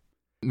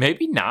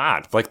 Maybe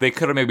not. Like, they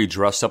could have maybe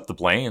dressed up the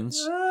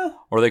planes.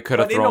 Or they could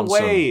have But thrown in a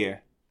way,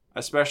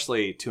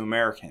 especially to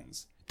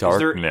Americans.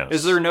 Darkness.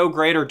 Is there no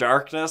greater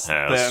darkness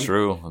That's than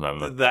true.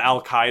 the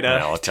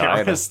Al-Qaeda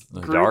terrorist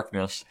The group?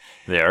 darkness.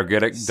 They are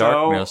good at So,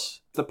 darkness.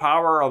 The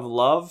power of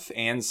love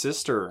and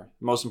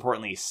most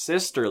importantly,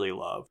 sisterly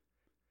love.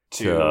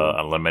 To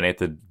eliminate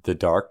the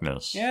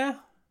darkness. Yeah.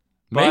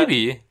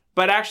 Maybe.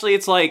 But actually,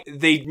 it's like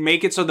they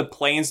make it so the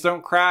planes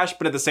don't crash,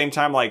 but at the same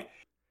time, like,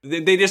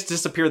 they just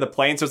disappear the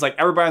plane. So it's like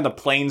everybody on the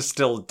plane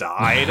still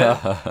died.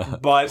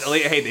 But,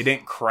 like, hey, they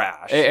didn't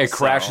crash. It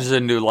crashes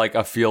into, like,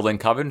 a field in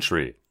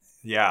Coventry.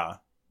 Yeah.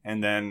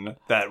 And then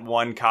that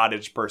one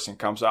cottage person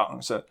comes out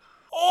and says,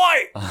 "Oi!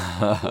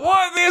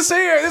 What is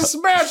here? This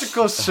is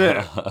magical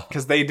shit."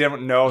 Because they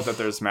don't know that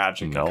there's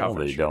magic in Coventry.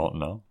 No, they don't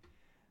know.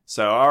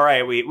 So, all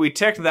right, we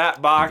ticked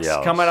that box.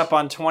 Yes. Coming up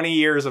on 20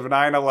 years of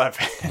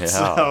 9/11. Yeah.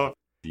 So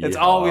it's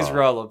always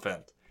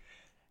relevant.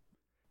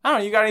 I don't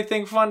know, you got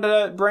anything fun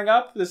to bring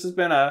up? This has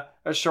been a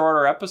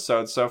shorter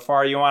episode so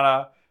far. You want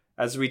to,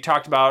 as we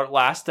talked about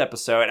last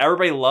episode,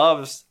 everybody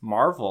loves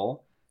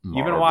Marvel.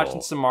 You've been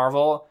watching some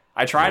Marvel.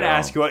 I tried to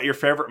ask you what your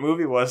favorite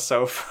movie was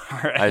so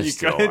far, and you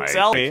couldn't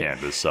tell me. I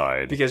can't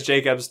decide. Because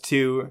Jacob's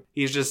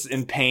he's just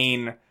in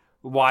pain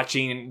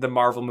watching the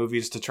Marvel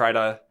movies to try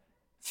to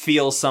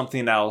feel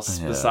something else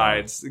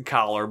besides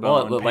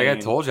collarbone Well, like I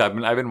pain. told you,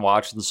 I've been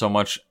watching so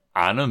much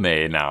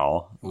anime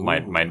now. Ooh. My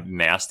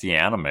nasty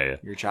anime.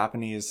 Your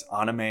Japanese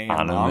anime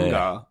and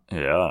manga.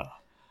 Yeah.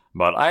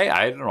 But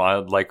I don't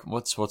know, like,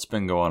 what's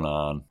been going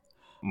on?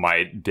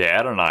 My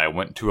dad and I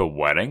went to a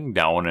wedding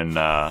down in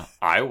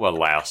Iowa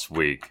last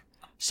week.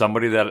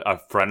 A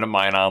friend of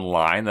mine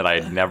online that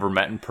I had never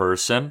met in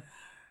person.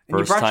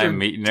 First time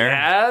meeting her.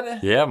 Dad?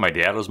 Yeah, my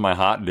dad was my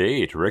hot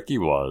date. Ricky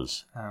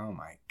was. Oh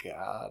my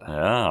god.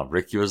 Yeah,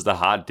 Ricky was the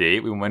hot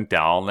date. We went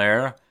down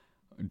there,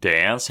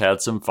 danced,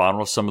 had some fun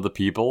with some of the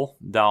people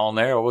down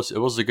there. It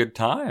was a good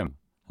time.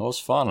 It was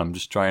fun. I'm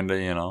just trying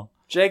to,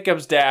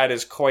 Jacob's dad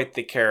is quite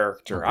the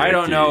character. Ricky. I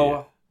don't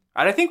know.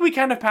 I think we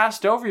kind of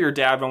passed over your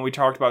dad when we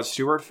talked about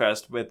Stewart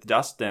Fest with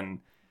Dustin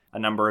a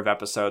number of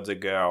episodes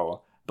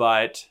ago.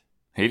 But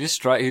he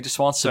just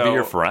wants to be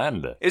your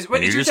friend. Is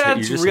your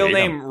dad's real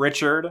name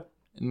Richard?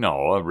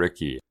 No,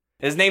 Ricky.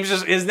 His name's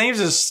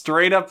just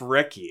straight up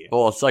Ricky.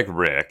 Well, it's like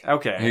Rick.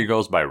 Okay. He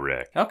goes by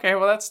Rick. Okay,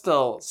 well that's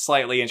still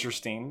slightly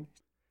interesting.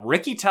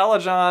 Ricky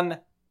Telejohn,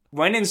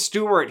 when in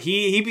Stewart,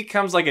 he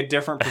becomes like a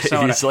different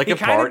persona. He's like a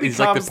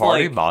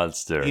party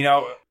monster.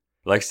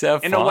 Likes to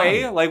have fun. In a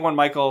way, like when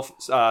Michael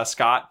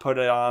Scott put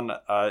it on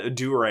a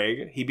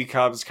do-rag, he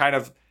becomes kind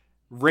of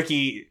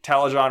Ricky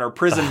Telejohn or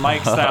Prison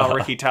Mike style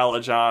Ricky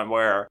Telejohn,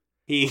 where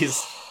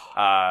he's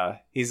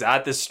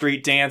at the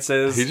street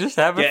dances. He's just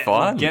having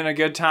fun. Getting a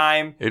good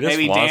time. He just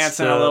Maybe wants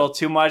dancing to- a little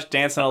too much,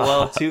 dancing a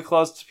little too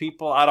close to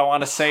people. I don't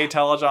want to say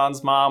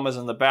Telejohn's mom was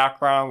in the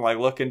background, like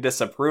looking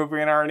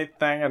disapproving or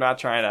anything. I'm not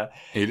trying to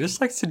He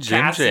just likes to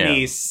jam cast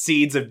any jam.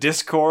 seeds of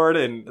discord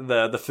in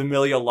the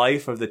familial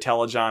life of the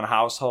Telejohn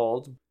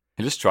household.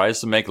 He just tries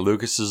to make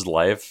Lucas's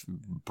life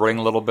bring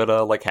a little bit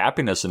of like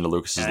happiness into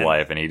Lucas's And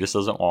life, and he just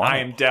doesn't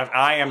want it.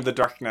 I am the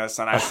darkness,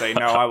 and I say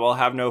no. I will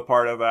have no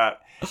part of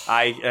that.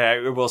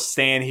 I will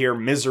stand here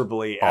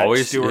miserably at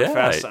Stewart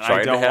Fest, and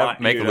I don't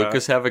want make you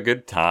Lucas have a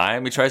good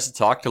time. He tries to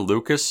talk to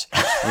Lucas,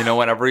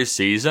 whenever he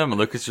sees him, and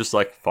Lucas just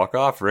like, "Fuck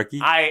off,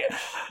 Ricky." I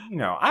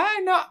know.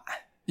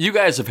 You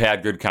guys have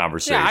had good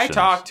conversations. Yeah, I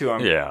talked to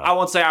him. Yeah. I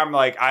won't say I'm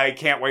like I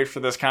can't wait for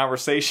this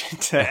conversation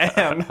to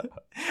end,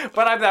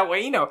 but I'm that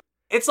way.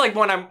 It's like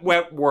when I'm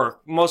at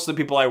work. Most of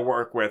the people I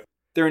work with,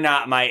 they're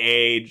not my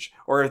age,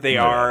 or if they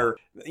are,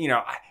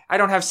 I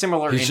don't have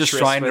similar He's interests just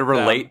trying to with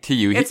relate them. to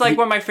you. It's like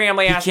when my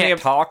family he asks me can't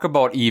if talk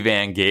about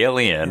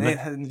Evangelion.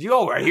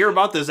 I hear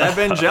about this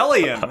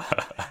Evangelion.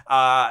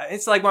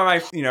 It's like when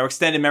my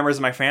extended members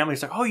of my family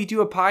is like, "Oh, you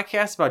do a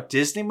podcast about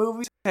Disney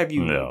movies? Have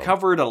you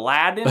covered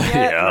Aladdin yet?"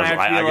 Yeah,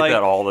 And I get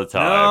that all the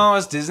time. No,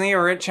 it's Disney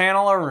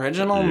Channel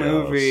original Yes,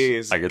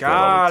 movies. I get that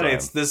all the time.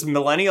 It's this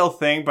millennial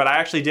thing, but I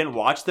actually didn't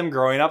watch them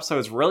growing up, so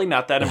it's really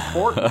not that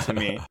important to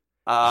me.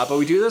 But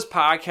we do this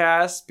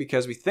podcast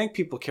because we think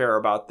people care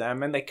about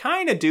them, and they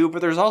kind of do,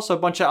 but there's also a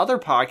bunch of other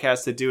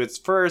podcasts that do it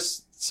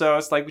first. So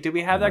it's like, did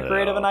we have that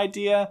great of an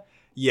idea?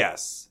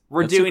 Yes.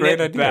 We're That's a doing great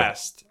it idea.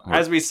 best.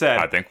 As we said.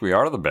 I think we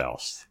are the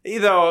best.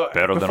 Either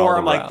Better than before all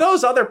I'm the like, rest.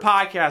 those other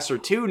podcasts are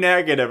too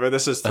negative, or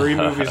this is 3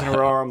 movies in a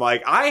row. I'm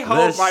like, I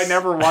hope I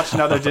never watch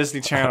another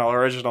Disney Channel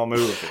original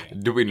movie.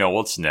 Do we know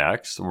what's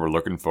next? We're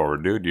looking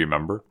forward to. Do you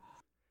remember?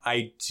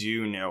 I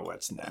do know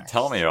what's next.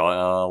 Tell me.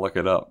 I'll look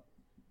it up.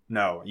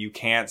 No, you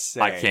can't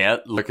say. I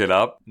can't look it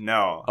up?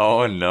 No.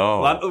 Oh,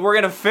 no.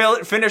 We're going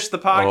to finish the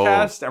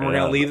podcast, and we're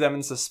going to man. leave them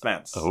in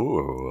suspense.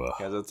 Oh.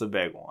 Because it's a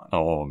big one.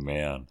 Oh,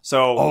 man.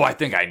 So, I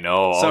think I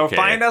know. So Okay.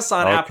 find us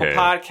on Apple Okay.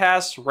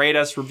 Podcasts, rate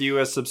us, review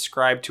us,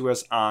 subscribe to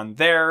us on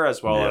there,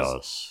 as well as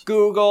Yes.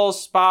 Google,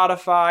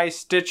 Spotify,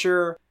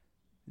 Stitcher.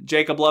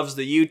 Jacob loves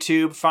the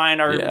YouTube. Find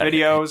our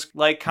videos,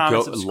 like,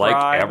 comment, subscribe.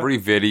 Like every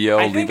video.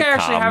 I think leave I a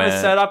actually have comment. it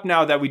set up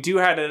now that we do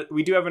have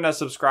enough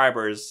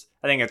subscribers.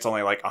 I think it's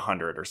only like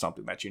 100 or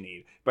something that you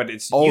need. But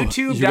it's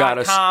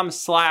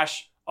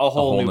youtube.com/a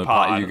whole new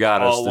pod. You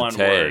got us all the one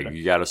tag. word.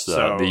 You got us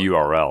So, the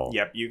URL.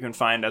 Yep, you can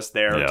find us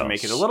there to Yes.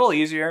 make it a little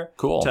easier.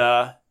 Cool.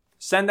 To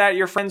send that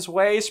your friends'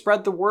 way,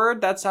 spread the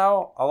word. That's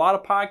how a lot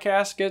of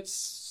podcasts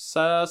gets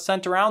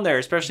sent around there,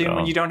 especially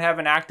when you don't have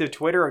an active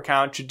Twitter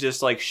account to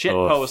just like shit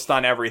post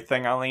on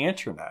everything on the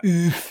internet.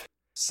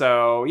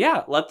 So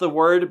yeah, let the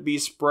word be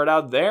spread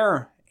out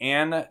there.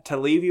 And to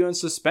leave you in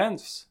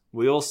suspense,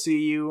 we'll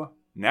see you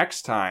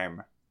next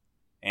time.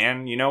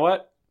 And you know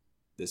what?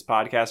 This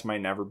podcast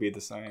might never be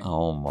the same.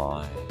 Oh,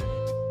 my.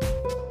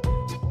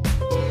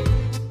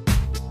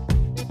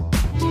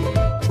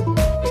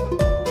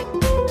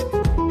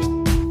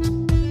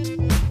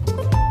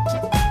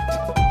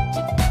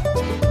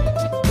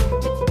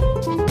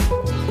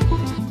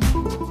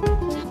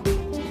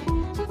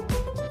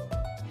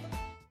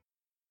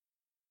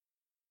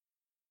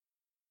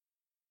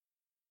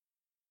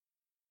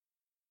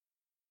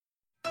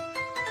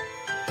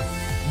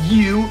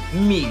 You,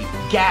 me,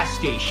 gas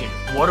station.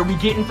 What are we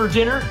getting for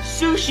dinner?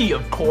 Sushi,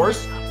 of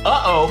course.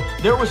 Uh-oh,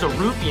 there was a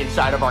roofie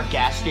inside of our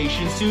gas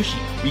station sushi.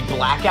 We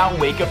black out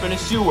and wake up in a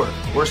sewer.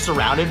 We're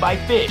surrounded by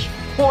fish.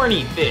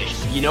 Horny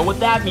fish. You know what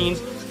that means.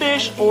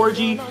 Fish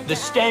orgy. The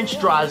stench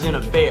draws in a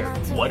bear.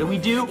 What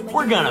do?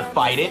 We're gonna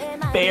fight it.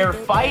 Bear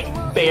fight?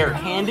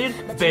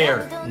 Bare-handed?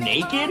 Bear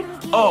naked?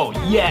 Oh,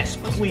 yes,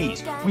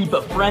 please. We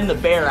befriend the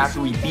bear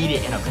after we beat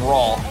it in a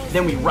brawl.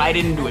 Then we ride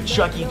it into a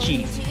Chuck E.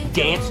 Cheese.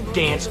 Dance,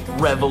 dance,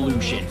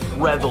 revolution.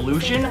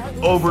 Revolution?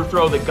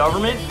 Overthrow the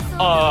government?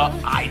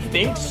 I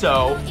think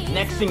so.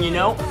 Next thing you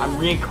know, I'm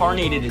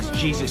reincarnated as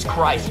Jesus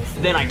Christ.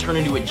 Then I turn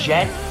into a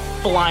jet,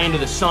 fly into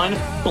the sun,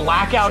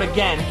 black out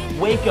again,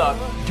 wake up,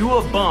 do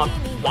a bump,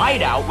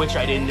 white out, which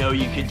I didn't know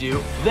you could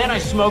do. Then I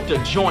smoked a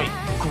joint,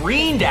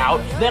 greened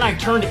out, then I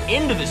turned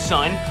into the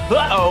sun.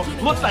 Uh-oh,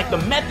 looks like the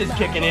meth is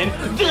kicking in.